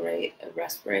natural rate of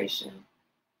respiration.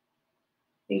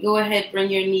 And go ahead, bring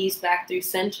your knees back through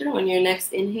center on your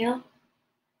next inhale.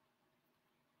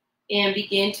 And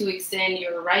begin to extend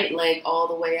your right leg all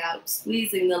the way out,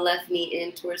 squeezing the left knee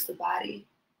in towards the body.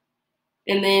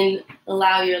 And then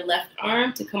allow your left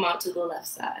arm to come out to the left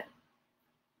side.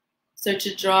 So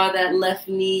to draw that left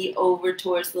knee over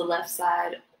towards the left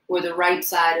side or the right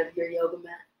side of your yoga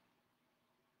mat.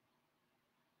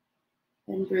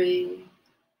 And breathe.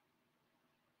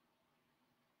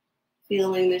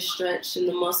 Feeling the stretch in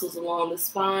the muscles along the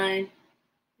spine,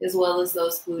 as well as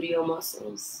those gluteal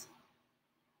muscles.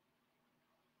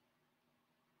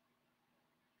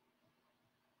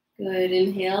 Good,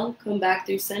 inhale, come back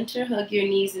through center, hug your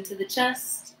knees into the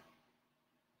chest.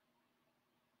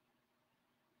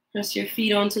 Press your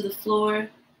feet onto the floor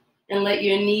and let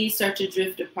your knees start to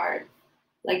drift apart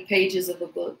like pages of a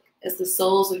book as the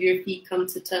soles of your feet come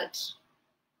to touch.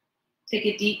 Take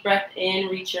a deep breath in,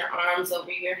 reach your arms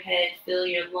over your head, fill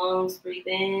your lungs, breathe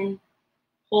in.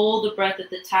 Hold the breath at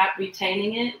the top,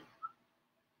 retaining it.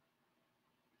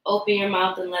 Open your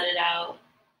mouth and let it out.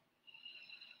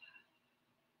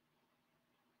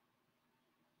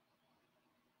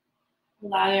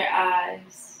 Allow your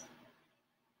eyes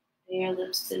and your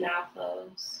lips to now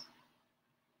close.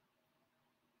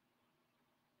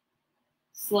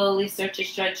 Slowly start to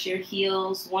stretch your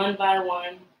heels one by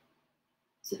one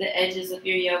to the edges of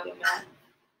your yoga mat.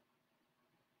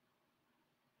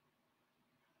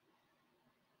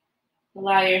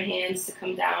 Allow your hands to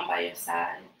come down by your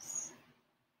sides.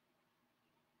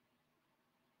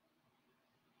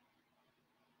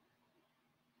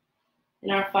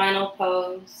 In our final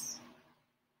pose,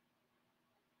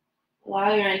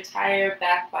 allow your entire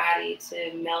back body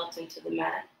to melt into the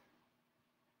mat.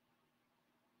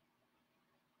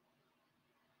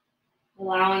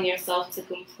 Allowing yourself to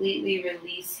completely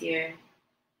release here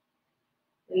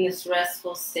in this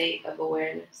restful state of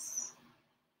awareness.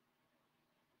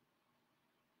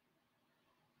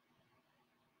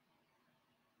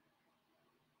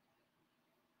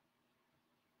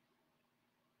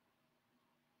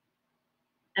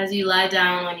 As you lie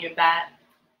down on your back,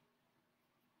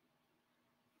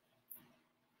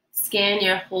 scan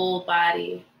your whole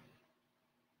body.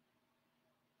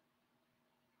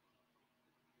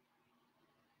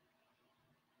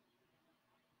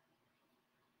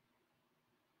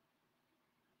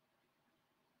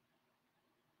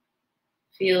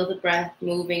 Feel the breath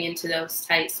moving into those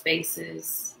tight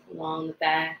spaces along the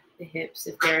back, the hips,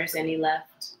 if there is any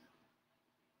left.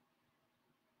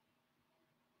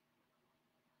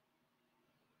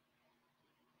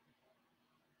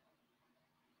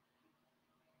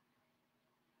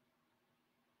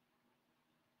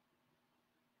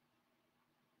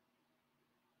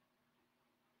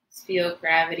 Just feel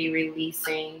gravity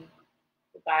releasing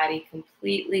the body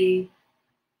completely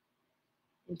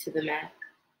into the mat.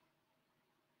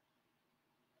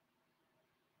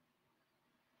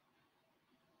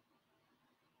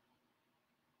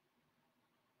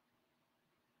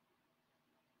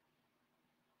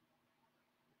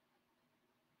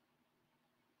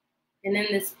 And in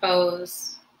this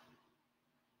pose,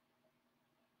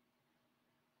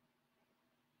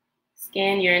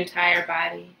 scan your entire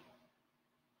body.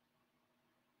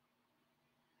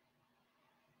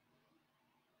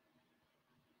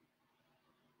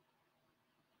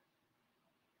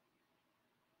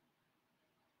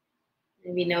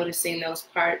 Maybe noticing those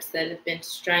parts that have been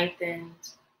strengthened,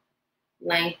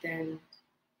 lengthened,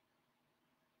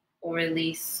 or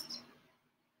released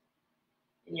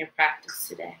in your practice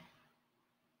today.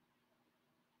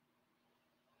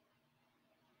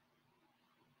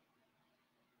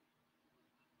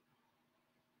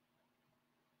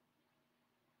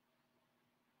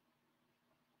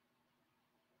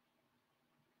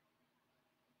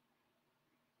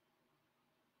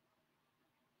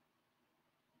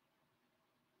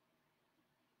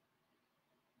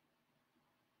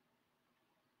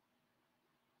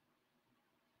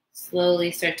 Slowly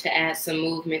start to add some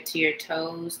movement to your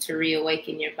toes to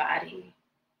reawaken your body.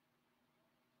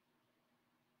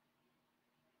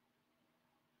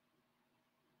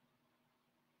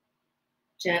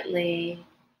 Gently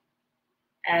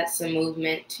add some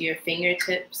movement to your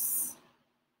fingertips.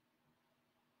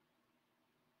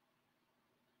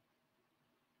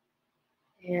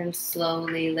 And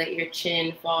slowly let your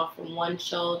chin fall from one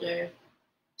shoulder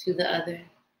to the other.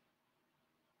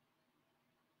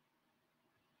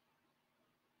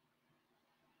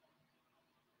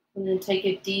 And then take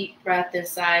a deep breath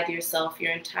inside yourself,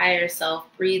 your entire self.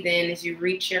 Breathe in as you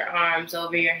reach your arms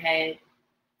over your head.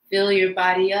 Fill your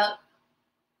body up.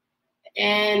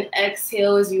 And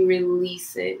exhale as you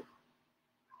release it.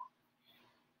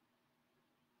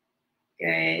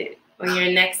 Good. On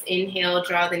your next inhale,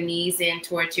 draw the knees in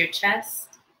towards your chest.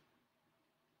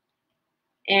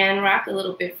 And rock a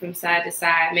little bit from side to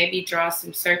side. Maybe draw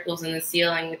some circles in the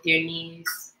ceiling with your knees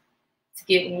to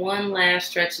get one last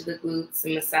stretch of the glutes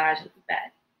and massage of the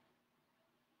back.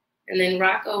 And then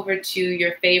rock over to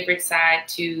your favorite side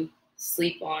to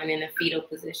sleep on in a fetal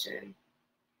position.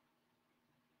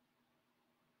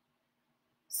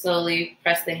 Slowly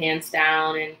press the hands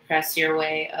down and press your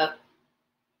way up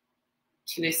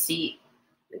to a seat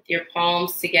with your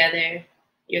palms together,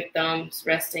 your thumbs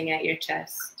resting at your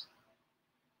chest.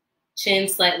 Chin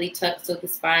slightly tucked so the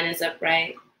spine is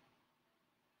upright.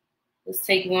 Let's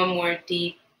take one more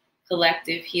deep,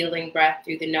 collective healing breath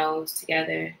through the nose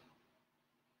together.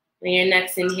 On your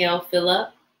next inhale, fill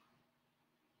up.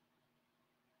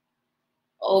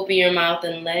 Open your mouth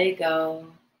and let it go.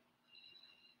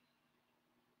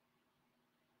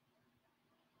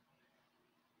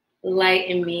 The light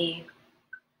in me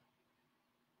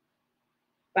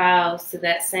bows to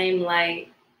that same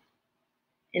light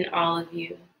in all of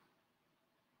you.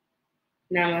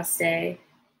 Namaste.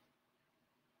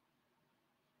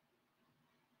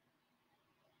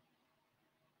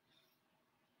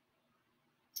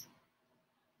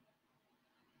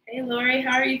 Hey, Lori,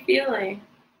 how are you feeling?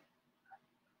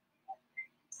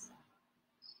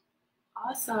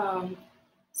 Awesome.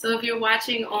 So if you're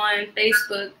watching on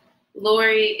Facebook,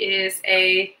 Lori is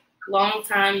a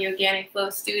longtime Organic Flow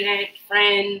student,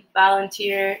 friend,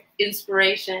 volunteer,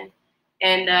 inspiration.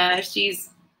 And she's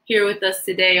here with us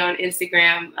today on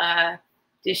Instagram,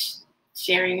 just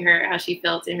sharing how she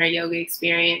felt in her yoga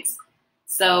experience.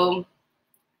 So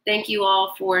thank you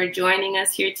all for joining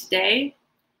us here today.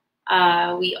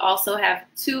 We also have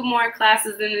 2 more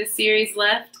classes in this series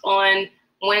left on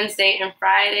Wednesday and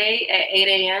Friday at 8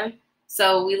 a.m.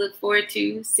 So we look forward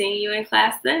to seeing you in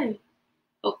class then.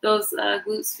 Hope those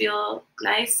glutes feel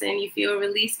nice and you feel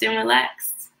released and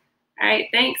relaxed. All right,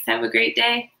 thanks. Have a great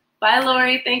day. Bye,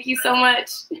 Lori. Thank you so much.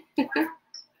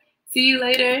 See you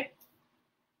later.